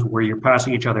communications where you're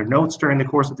passing each other notes during the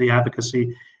course of the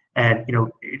advocacy and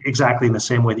exactly in the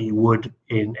same way that you would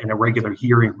in a regular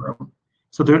hearing room.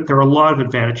 So there are a lot of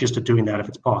advantages to doing that if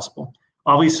it's possible.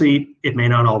 Obviously, it may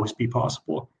not always be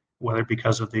possible, whether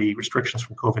because of the restrictions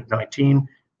from COVID-19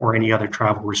 or any other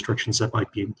travel restrictions that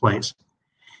might be in place.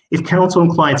 If counsel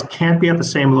and clients can't be at the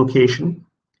same location,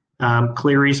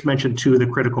 Clarice mentioned two of the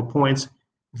critical points.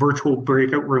 Virtual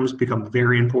breakout rooms become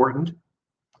very important.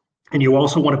 And you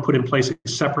also want to put in place a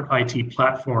separate IT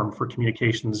platform for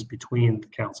communications between the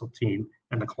counsel team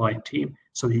and the client team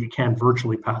so that you can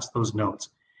virtually pass those notes.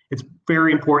 It's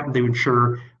very important to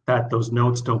ensure that those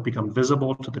notes don't become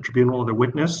visible to the tribunal or the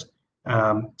witness.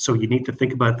 So you need to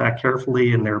think about that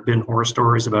carefully. And there have been horror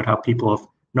stories about how people have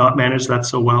not managed that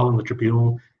so well in the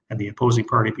tribunal, and the opposing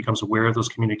party becomes aware of those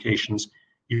communications.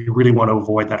 You really want to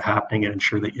avoid that happening and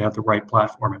ensure that you have the right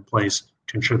platform in place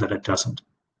to ensure that it doesn't.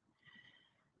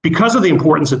 Because of the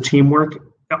importance of teamwork,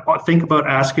 think about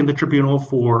asking the tribunal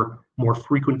for more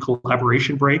frequent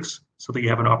collaboration breaks so that you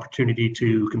have an opportunity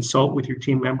to consult with your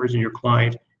team members and your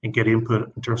client and get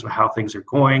input in terms of how things are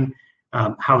going,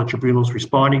 how the tribunal is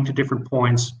responding to different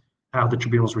points, how the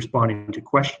tribunal is responding to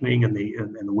questioning and the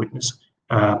witness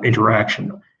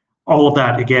interaction. All of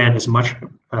that, again, is a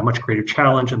much greater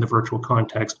challenge in the virtual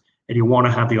context, and you want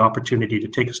to have the opportunity to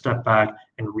take a step back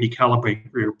and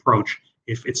recalibrate your approach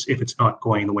if it's not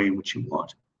going the way in which you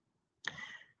want.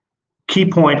 Key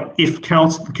point, if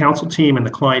the counsel team and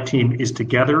the client team is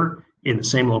together in the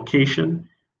same location,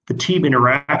 the team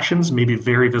interactions may be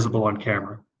very visible on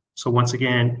camera. So once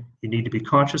again, you need to be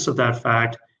conscious of that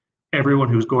fact. Everyone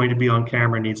who's going to be on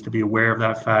camera needs to be aware of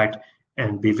that fact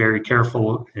and be very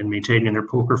careful in maintaining their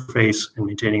poker face and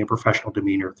maintaining a professional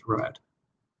demeanor throughout.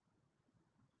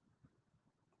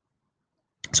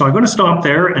 So I'm going to stop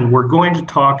there, and we're going to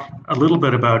talk a little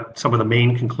bit about some of the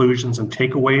main conclusions and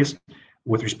takeaways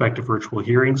with respect to virtual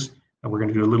hearings. And we're going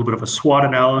to do a little bit of a SWOT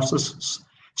analysis,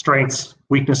 strengths,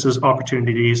 weaknesses,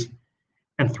 opportunities,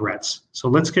 and threats. So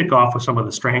let's kick off with some of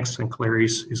the strengths, and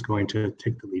Clarice is going to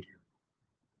take the lead here.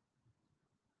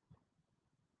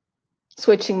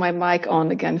 Switching my mic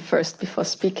on again first before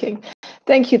speaking.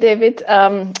 Thank you, David.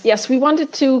 Yes, we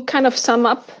wanted to kind of sum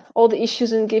up all the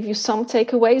issues and give you some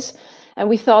takeaways. And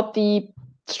we thought the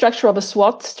structure of a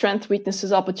SWOT, strength,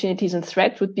 weaknesses, opportunities, and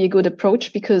threat, would be a good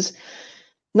approach, because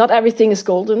not everything is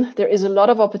golden. There is a lot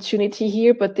of opportunity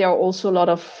here, but there are also a lot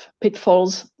of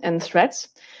pitfalls and threats.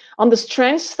 On the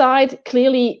strength side,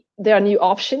 clearly there are new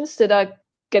options that are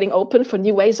getting open for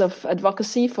new ways of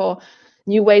advocacy, for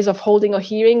new ways of holding a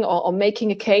hearing or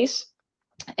making a case.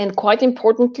 And quite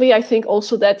importantly, I think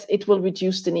also that it will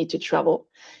reduce the need to travel.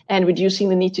 And reducing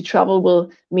the need to travel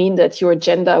will mean that your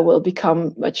agenda will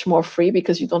become much more free,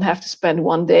 because you don't have to spend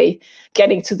one day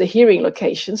getting to the hearing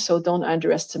location. So don't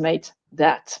underestimate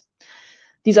that.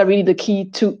 These are really the key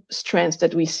two strengths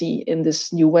that we see in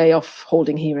this new way of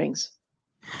holding hearings.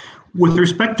 With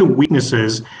respect to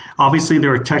weaknesses, obviously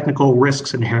there are technical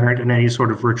risks inherent in any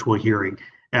sort of virtual hearing.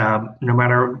 No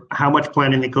matter how much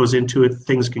planning that goes into it,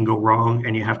 things can go wrong,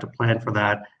 and you have to plan for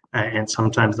that, and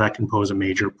sometimes that can pose a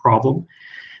major problem.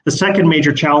 The second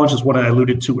major challenge is what I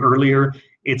alluded to earlier.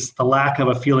 It's the lack of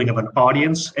a feeling of an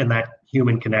audience and that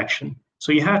human connection.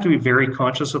 So you have to be very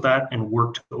conscious of that and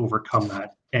work to overcome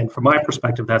that. And from my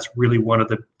perspective, that's really one of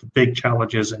the big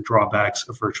challenges and drawbacks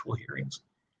of virtual hearings.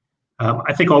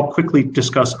 I think I'll quickly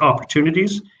discuss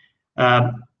opportunities.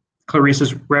 Clarice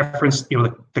has referenced,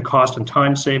 the cost and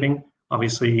time saving.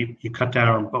 Obviously, you cut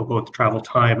down on both travel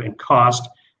time and cost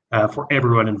for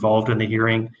everyone involved in the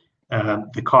hearing.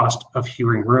 The cost of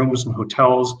hearing rooms and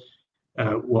hotels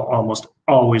will almost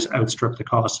always outstrip the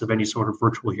cost of any sort of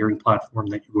virtual hearing platform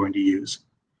that you're going to use.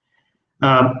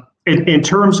 In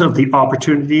terms of the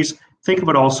opportunities, think of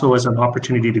it also as an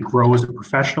opportunity to grow as a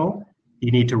professional. You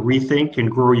need to rethink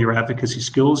and grow your advocacy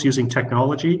skills using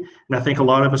technology. And I think a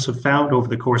lot of us have found over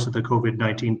the course of the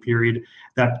COVID-19 period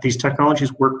that these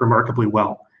technologies work remarkably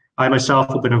well. I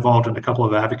myself have been involved in a couple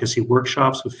of advocacy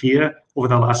workshops with FIA over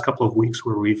the last couple of weeks,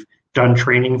 where we've done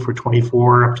training for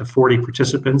 24 up to 40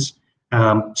 participants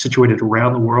situated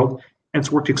around the world. And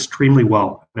it's worked extremely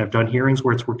well. And I've done hearings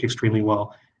where it's worked extremely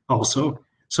well also.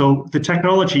 So the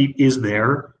technology is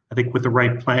there. I think with the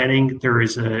right planning, there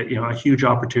is a huge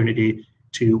opportunity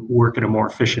to work in a more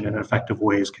efficient and effective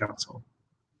way as counsel.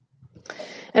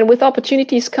 And with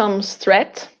opportunities comes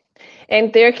threat.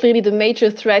 And there clearly the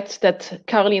major threat that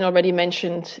Caroline already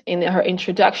mentioned in her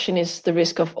introduction is the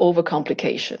risk of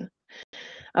overcomplication.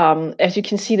 As you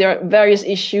can see, there are various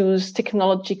issues,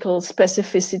 technological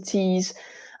specificities,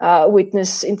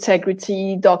 witness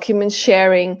integrity, document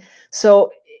sharing.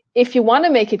 So if you want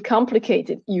to make it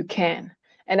complicated, you can.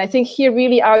 And I think here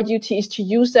really our duty is to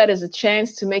use that as a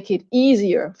chance to make it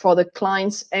easier for the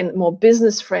clients and more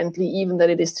business friendly even than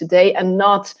it is today, and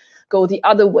not go the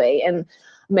other way and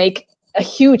make a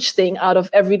huge thing out of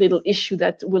every little issue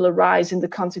that will arise in the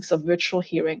context of virtual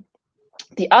hearing.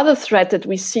 The other threat that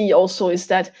we see also is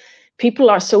that people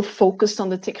are so focused on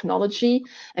the technology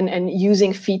and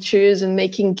using features and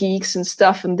making geeks and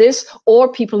stuff and this,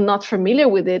 or people not familiar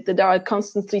with it that are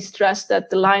constantly stressed that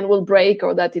the line will break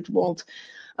or that it won't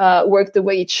work the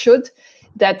way it should,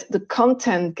 that the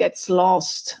content gets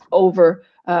lost over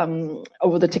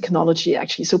the technology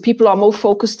actually. So people are more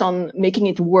focused on making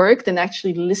it work than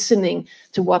actually listening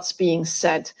to what's being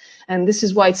said. And this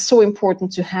is why it's so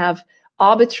important to have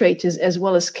arbitrators as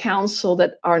well as counsel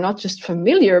that are not just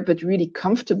familiar, but really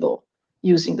comfortable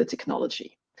using the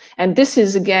technology. And this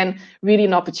is, again, really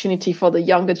an opportunity for the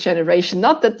younger generation.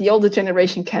 Not that the older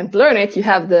generation can't learn it. You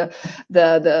have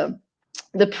the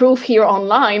proof here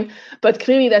online, but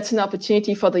clearly that's an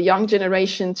opportunity for the young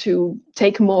generation to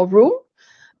take more room.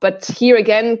 But here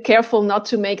again, careful not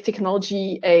to make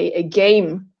technology a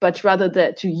game, but rather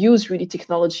to use really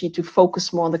technology to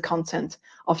focus more on the content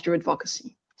of your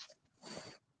advocacy.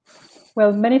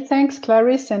 Well, many thanks,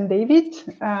 Clarice and David.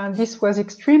 This was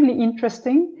extremely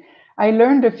interesting. I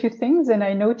learned a few things, and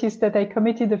I noticed that I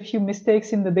committed a few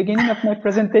mistakes in the beginning of my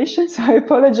presentation, so I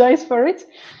apologize for it.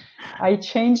 I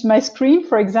changed my screen,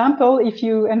 for example,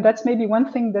 and that's maybe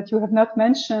one thing that you have not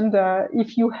mentioned,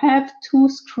 if you have two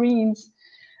screens,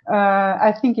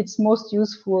 I think it's most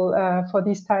useful for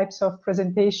these types of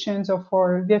presentations or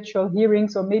for virtual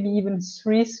hearings, or maybe even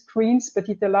 3 screens, but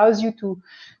it allows you to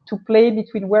play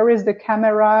between where is the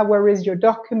camera, where is your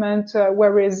document,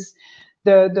 where is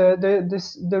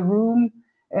the room.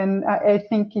 And I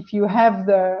think if you have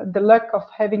the luck of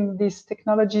having these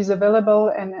technologies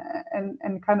available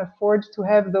and can afford to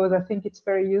have those, I think it's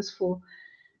very useful.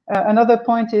 Another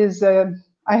point is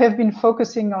I have been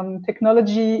focusing on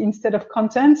technology instead of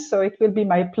content, so it will be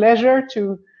my pleasure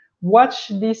to watch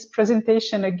this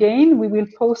presentation again. We will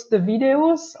post the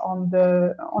videos on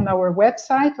our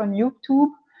website, on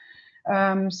YouTube.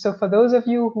 So for those of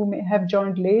you who may have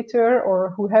joined later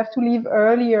or who have to leave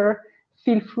earlier,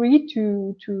 feel free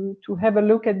to have a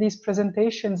look at these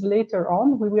presentations later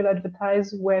on. We will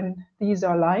advertise when these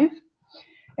are live.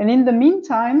 And in the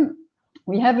meantime,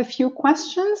 we have a few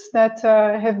questions that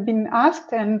have been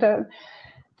asked, and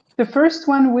the first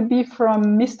one would be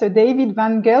from Mr. David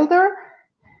Van Gelder.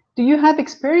 Do you have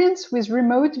experience with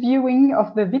remote viewing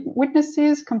of the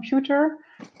witness's computer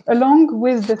along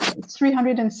with the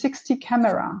 360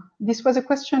 camera? This was a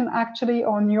question actually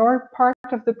on your part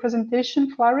of the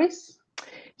presentation, Clarice.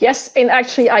 Yes, and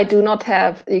actually I do not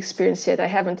have the experience yet. I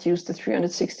haven't used the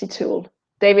 360 tool.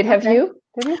 David, have you?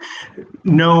 David?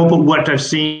 No, but what I've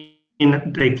seen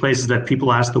take place is that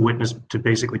people ask the witness to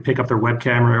basically pick up their web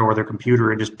camera or their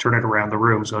computer and just turn it around the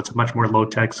room. So it's a much more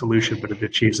low-tech solution, but it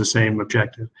achieves the same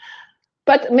objective.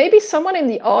 But maybe someone in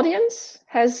the audience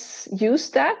has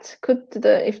used that.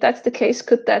 If that's the case,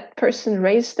 could that person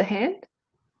raise the hand?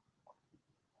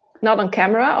 Not on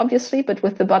camera, obviously, but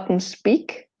with the button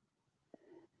speak.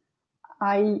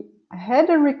 I had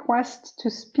a request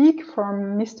to speak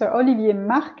from Mr. Olivier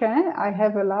Marquin. I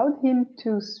have allowed him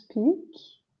to speak.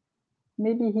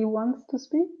 Maybe he wants to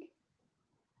speak?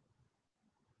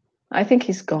 I think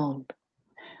he's gone.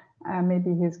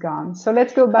 Maybe he's gone. So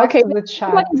let's go back to the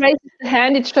chat. When you raise the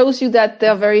hand, it shows you that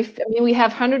they're we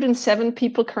have 107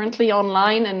 people currently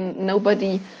online and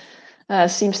nobody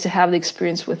seems to have the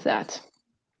experience with that.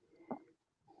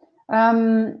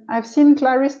 I've seen,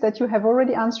 Clarice, that you have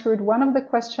already answered one of the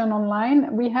questions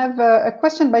online. We have a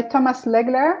question by Thomas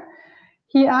Legler.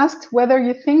 He asked whether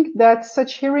you think that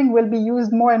such hearing will be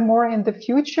used more and more in the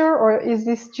future, or is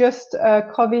this just a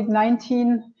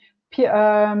COVID-19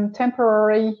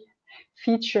 temporary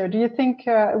feature? Do you think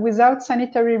without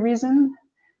sanitary reason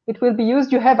it will be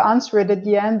used? You have answered at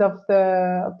the end of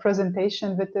the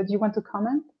presentation, but do you want to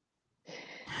comment?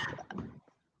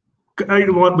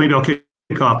 Maybe I'll kick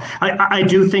off. I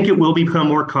do think it will become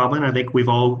more common. I think we've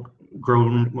all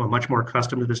grown much more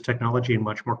accustomed to this technology and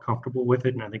much more comfortable with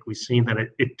it. And I think we've seen that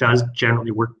it does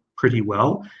generally work pretty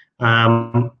well.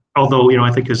 Although,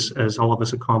 I think as all of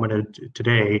us have commented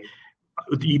today,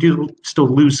 you do still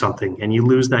lose something and you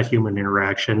lose that human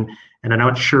interaction. And I'm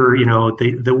not sure,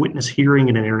 the witness hearing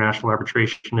in an international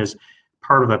arbitration is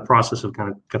part of that process of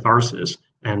kind of catharsis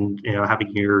and,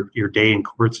 having your day in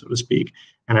court, so to speak.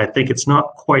 And I think it's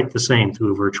not quite the same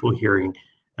through a virtual hearing.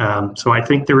 So I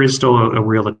think there is still a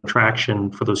real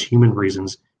attraction for those human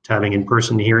reasons to having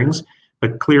in-person hearings.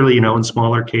 But clearly, in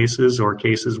smaller cases or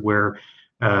cases where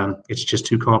it's just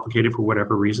too complicated for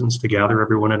whatever reasons to gather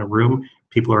everyone in a room,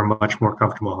 people are much more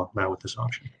comfortable now with this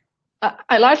option.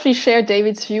 I largely share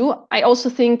David's view. I also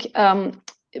think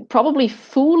probably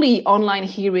fully online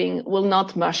hearing will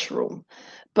not mushroom.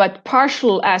 but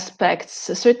partial aspects,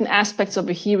 certain aspects of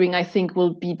a hearing, I think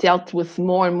will be dealt with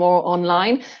more and more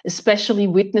online, especially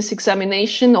witness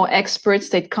examination or experts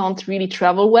that can't really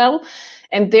travel well.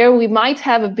 And there we might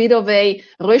have a bit of a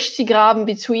Röstigraben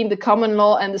between the common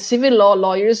law and the civil law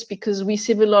lawyers, because we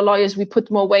civil law lawyers, we put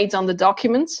more weight on the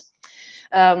documents.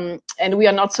 And we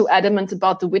are not so adamant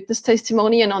about the witness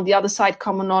testimony. And on the other side,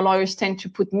 common law lawyers tend to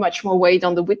put much more weight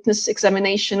on the witness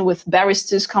examination, with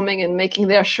barristers coming and making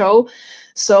their show.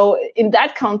 So in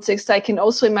that context, I can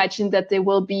also imagine that there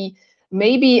will be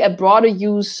maybe a broader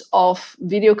use of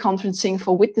video conferencing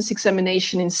for witness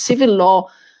examination in civil law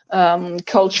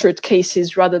cultured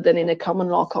cases rather than in a common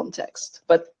law context.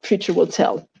 But future will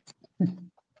tell.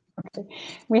 Okay.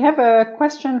 We have a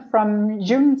question from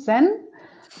Jun Zen.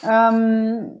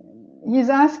 He's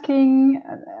asking,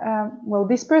 well,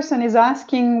 this person is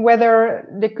asking whether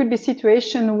there could be a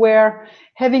situation where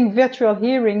having virtual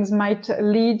hearings might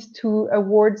lead to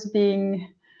awards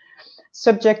being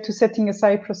subject to setting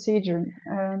aside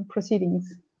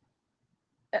proceedings.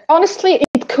 Honestly,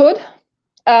 it could.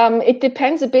 It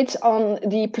depends a bit on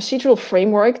the procedural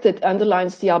framework that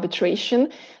underlines the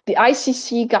arbitration. The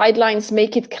ICC guidelines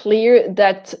make it clear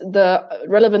that the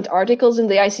relevant articles in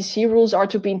the ICC rules are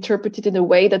to be interpreted in a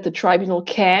way that the tribunal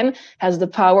has the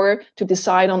power to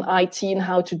decide on IT and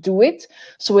how to do it.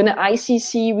 So in an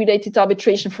ICC related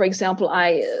arbitration, for example,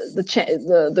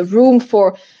 the room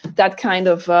for that kind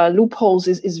of loopholes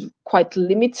is quite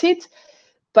limited.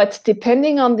 But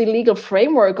depending on the legal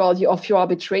framework of your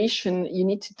arbitration, you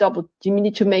need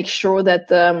to make sure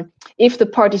that if the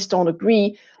parties don't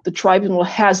agree, the tribunal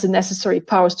has the necessary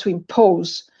powers to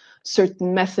impose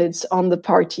certain methods on the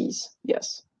parties.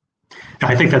 Yes.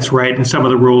 I think that's right. And some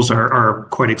of the rules are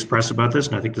quite express about this.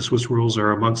 And I think the Swiss rules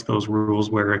are amongst those rules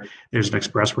where there's an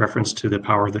express reference to the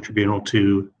power of the tribunal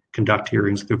to conduct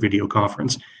hearings through video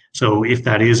conference. So if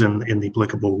that is in the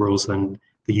applicable rules, then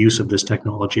the use of this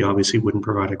technology obviously wouldn't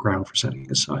provide a ground for setting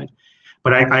aside.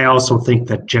 But I also think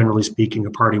that generally speaking,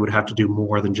 a party would have to do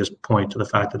more than just point to the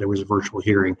fact that there was a virtual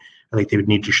hearing. I think they would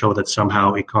need to show that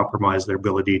somehow it compromised their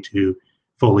ability to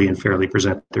fully and fairly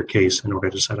present their case in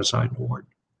order to set aside an award.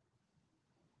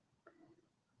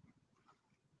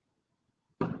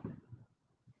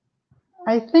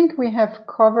 I think we have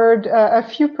covered, a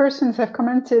few persons have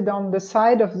commented on the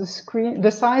size of the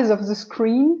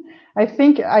screen. I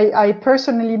think I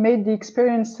personally made the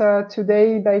experience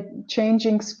today by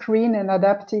changing screen and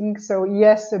adapting. So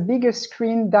yes, a bigger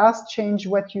screen does change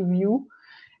what you view,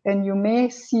 and you may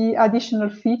see additional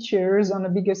features on a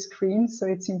bigger screen. So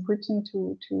it's important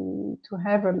to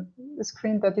have a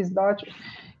screen that is large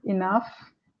enough.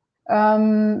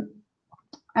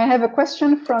 I have a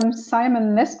question from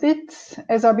Simon Nesbitt.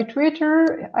 As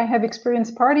arbitrator, I have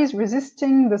experienced parties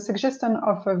resisting the suggestion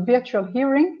of a virtual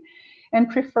hearing and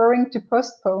preferring to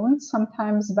postpone,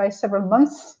 sometimes by several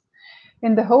months,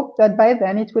 in the hope that by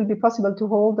then it will be possible to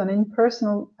hold an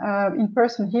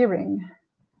in-person hearing.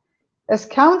 As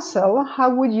counsel,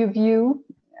 how would you view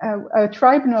a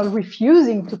tribunal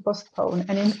refusing to postpone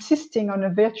and insisting on a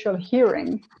virtual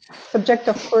hearing, subject,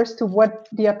 of course, to what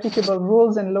the applicable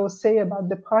rules and laws say about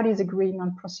the parties agreeing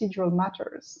on procedural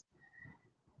matters?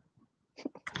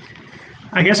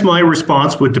 I guess my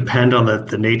response would depend on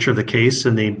the nature of the case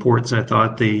and the importance I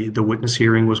thought the witness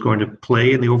hearing was going to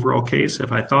play in the overall case.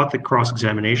 If I thought the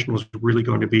cross-examination was really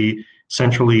going to be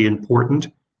centrally important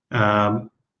to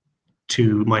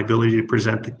my ability to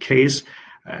present the case,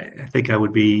 I think I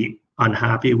would be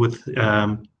unhappy with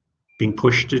being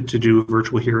pushed to do a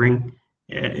virtual hearing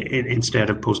instead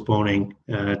of postponing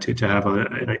to have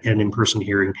an in-person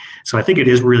hearing. So I think it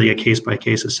is really a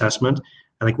case-by-case assessment.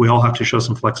 I think we all have to show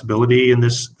some flexibility in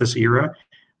this era,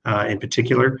 in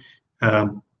particular.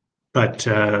 But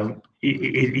I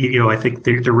think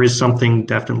there is something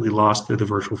definitely lost through the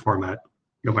virtual format,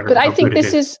 no matter. But I think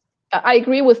this is. I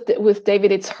agree with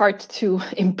David. It's hard to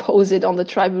impose it on the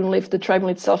tribunal if the tribunal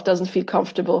itself doesn't feel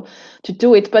comfortable to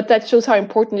do it. But that shows how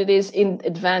important it is in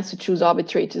advance to choose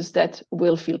arbitrators that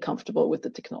will feel comfortable with the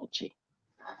technology.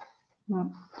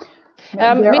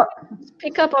 Maybe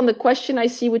pick up on the question I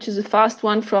see, which is a fast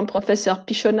one from Professor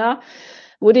Pichonat.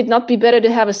 Would it not be better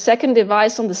to have a second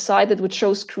device on the side that would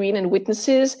show screen and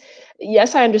witnesses?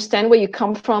 Yes, I understand where you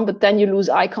come from, but then you lose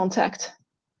eye contact.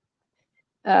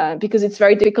 Because it's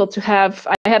very difficult to have.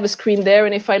 I have a screen there,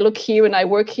 and if I look here and I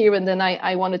work here, and then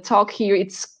I want to talk here,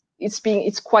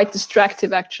 it's quite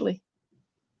distractive actually.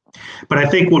 But I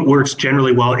think what works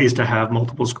generally well is to have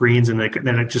multiple screens, and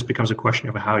then it just becomes a question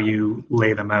of how you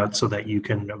lay them out so that you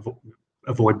can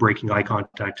avoid breaking eye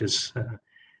contact as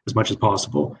much as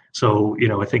possible. So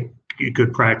I think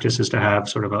good practice is to have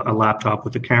sort of a laptop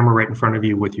with a camera right in front of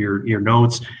you with your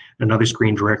notes, another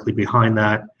screen directly behind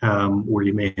that where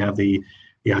you may have the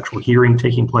actual hearing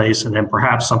taking place, and then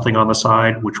perhaps something on the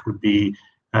side, which would be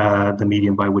the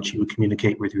medium by which you would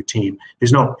communicate with your team.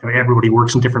 Everybody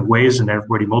works in different ways and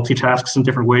everybody multitasks in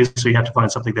different ways, so you have to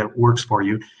find something that works for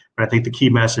you. But I think the key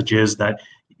message is that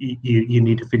you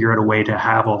need to figure out a way to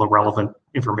have all the relevant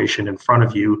information in front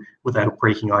of you without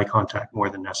breaking eye contact more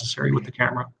than necessary with the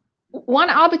camera. One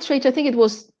arbitrator, I think it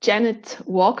was Janet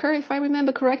Walker, if I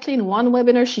remember correctly, in one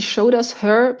webinar, she showed us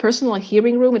her personal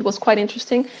hearing room. It was quite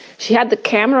interesting. She had the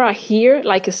camera here,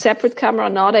 like a separate camera,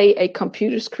 not a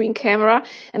computer screen camera.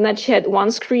 And then she had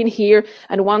one screen here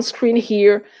and one screen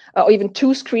here, or even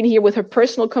two screens here with her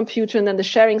personal computer, and then the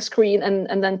sharing screen,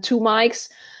 and then two mics.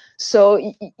 So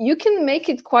you can make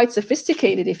it quite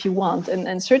sophisticated if you want,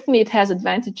 and certainly it has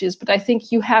advantages, but I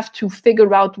think you have to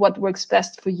figure out what works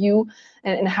best for you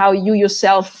and how you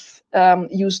yourself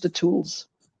use the tools.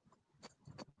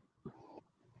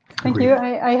 Thank you.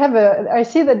 I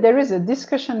see that there is a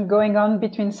discussion going on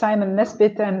between Simon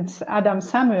Nesbitt and Adam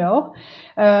Samuel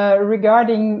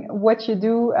regarding what you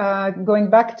do,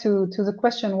 going back to the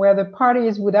question where the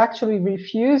parties would actually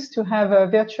refuse to have a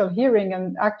virtual hearing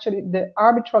and actually the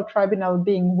arbitral tribunal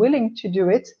being willing to do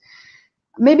it.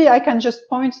 Maybe I can just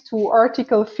point to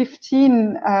Article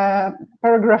 15,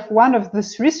 paragraph 1 of the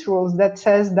Swiss rules that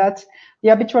says that the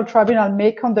arbitral tribunal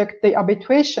may conduct the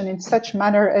arbitration in such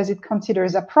manner as it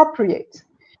considers appropriate,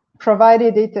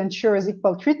 provided it ensures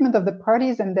equal treatment of the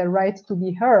parties and their right to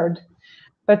be heard.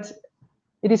 But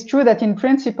it is true that in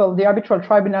principle, the arbitral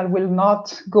tribunal will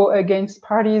not go against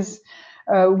parties'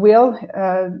 will.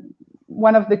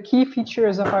 One of the key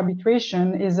features of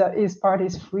arbitration is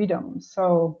parties' freedom.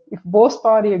 So if both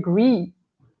parties agree,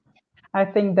 I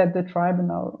think that the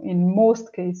tribunal, in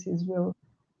most cases, will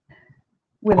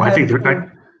I think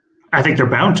they're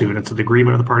bound to, and it's the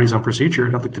agreement of the parties on procedure.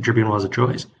 I don't think the tribunal has a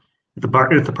choice. If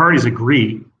the parties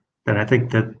agree, then I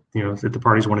think that if the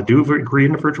parties want to agree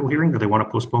in a virtual hearing, or they want to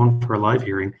postpone for a live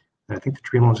hearing, then I think the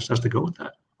tribunal just has to go with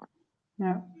that.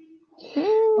 Yeah,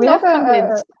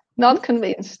 Not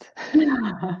convinced.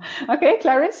 Okay,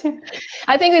 Clarice.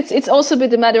 I think it's also a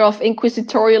bit a matter of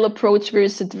inquisitorial approach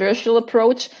versus virtual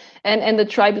approach. And the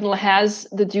tribunal has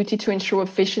the duty to ensure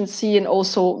efficiency and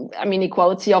also,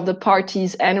 equality of the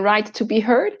parties and right to be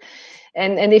heard.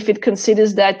 And if it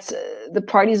considers that the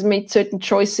parties made certain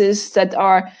choices that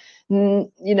are,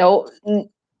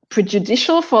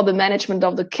 prejudicial for the management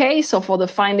of the case or for the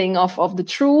finding of the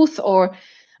truth, or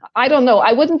I don't know,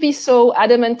 I wouldn't be so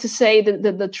adamant to say that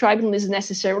the tribunal is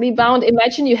necessarily bound.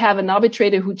 Imagine you have an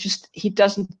arbitrator who he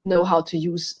doesn't know how to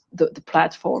use the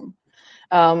platform.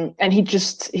 And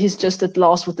he's just at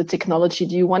loss with the technology.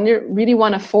 Do you really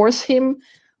want to force him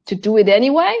to do it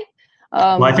anyway?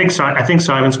 Well, I think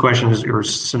Simon's question or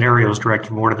scenario is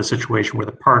directed more to the situation where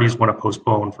the parties want to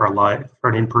postpone for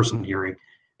an in-person hearing,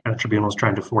 and the tribunal is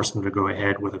trying to force them to go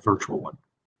ahead with a virtual one.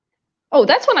 Oh,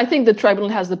 that's when I think the tribunal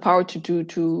has the power to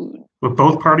do. But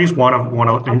both parties want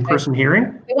an in-person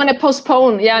hearing? They want to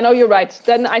postpone. Yeah, no, you're right.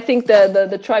 Then I think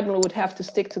the tribunal would have to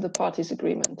stick to the parties'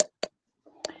 agreement.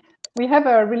 We have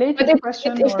a related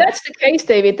question. If that's the case,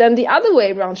 David, then the other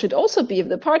way around should also be if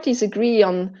the parties agree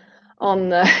on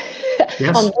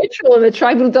yes. on virtual and the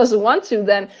tribunal doesn't want to,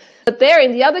 then. But there,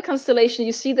 in the other constellation,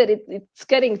 you see that it's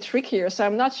getting trickier. So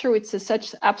I'm not sure it's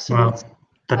such absolute. Well,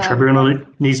 the tribunal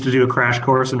needs to do a crash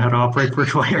course on how to operate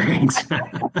virtual hearings.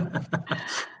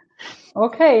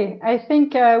 Okay, I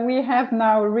think we have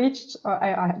now reached,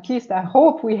 at least I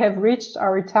hope we have reached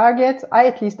our target.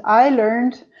 At least I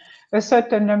learned a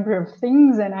certain number of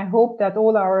things, and I hope that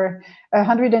all our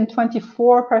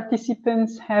 124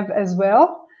 participants have as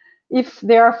well. If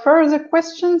there are further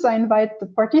questions, I invite the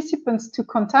participants to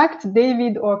contact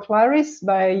David or Clarice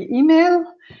by email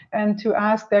and to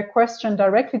ask their question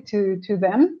directly to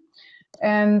them.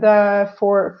 And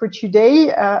for today,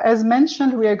 as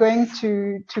mentioned, we are going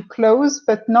to close,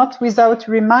 but not without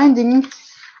reminding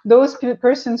those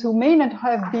persons who may not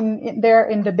have been there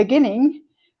in the beginning.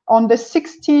 On the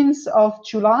 16th of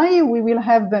July, we will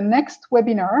have the next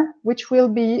webinar, which will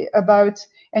be about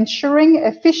ensuring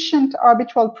efficient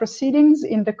arbitral proceedings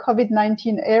in the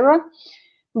COVID-19 era.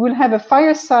 We will have a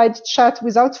fireside chat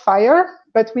without fire,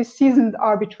 but with seasoned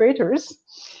arbitrators.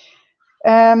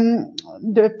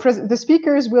 The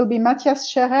speakers will be Matthias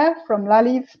Scherer from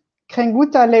Laliv,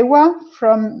 Krenguta Lewa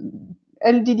from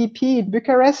LDDP in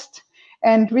Bucharest,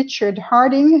 and Richard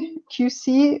Harding,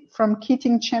 QC from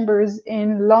Keating Chambers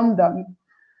in London.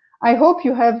 I hope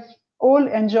you have all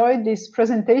enjoyed this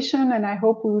presentation, and I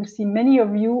hope we will see many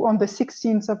of you on the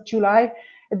 16th of July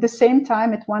at the same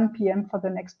time at 1 p.m. for the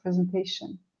next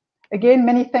presentation. Again,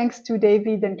 many thanks to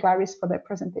David and Clarice for their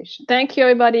presentation. Thank you,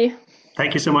 everybody.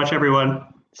 Thank you so much, everyone.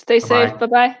 Stay Bye-bye. safe.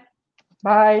 Bye-bye.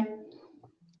 Bye.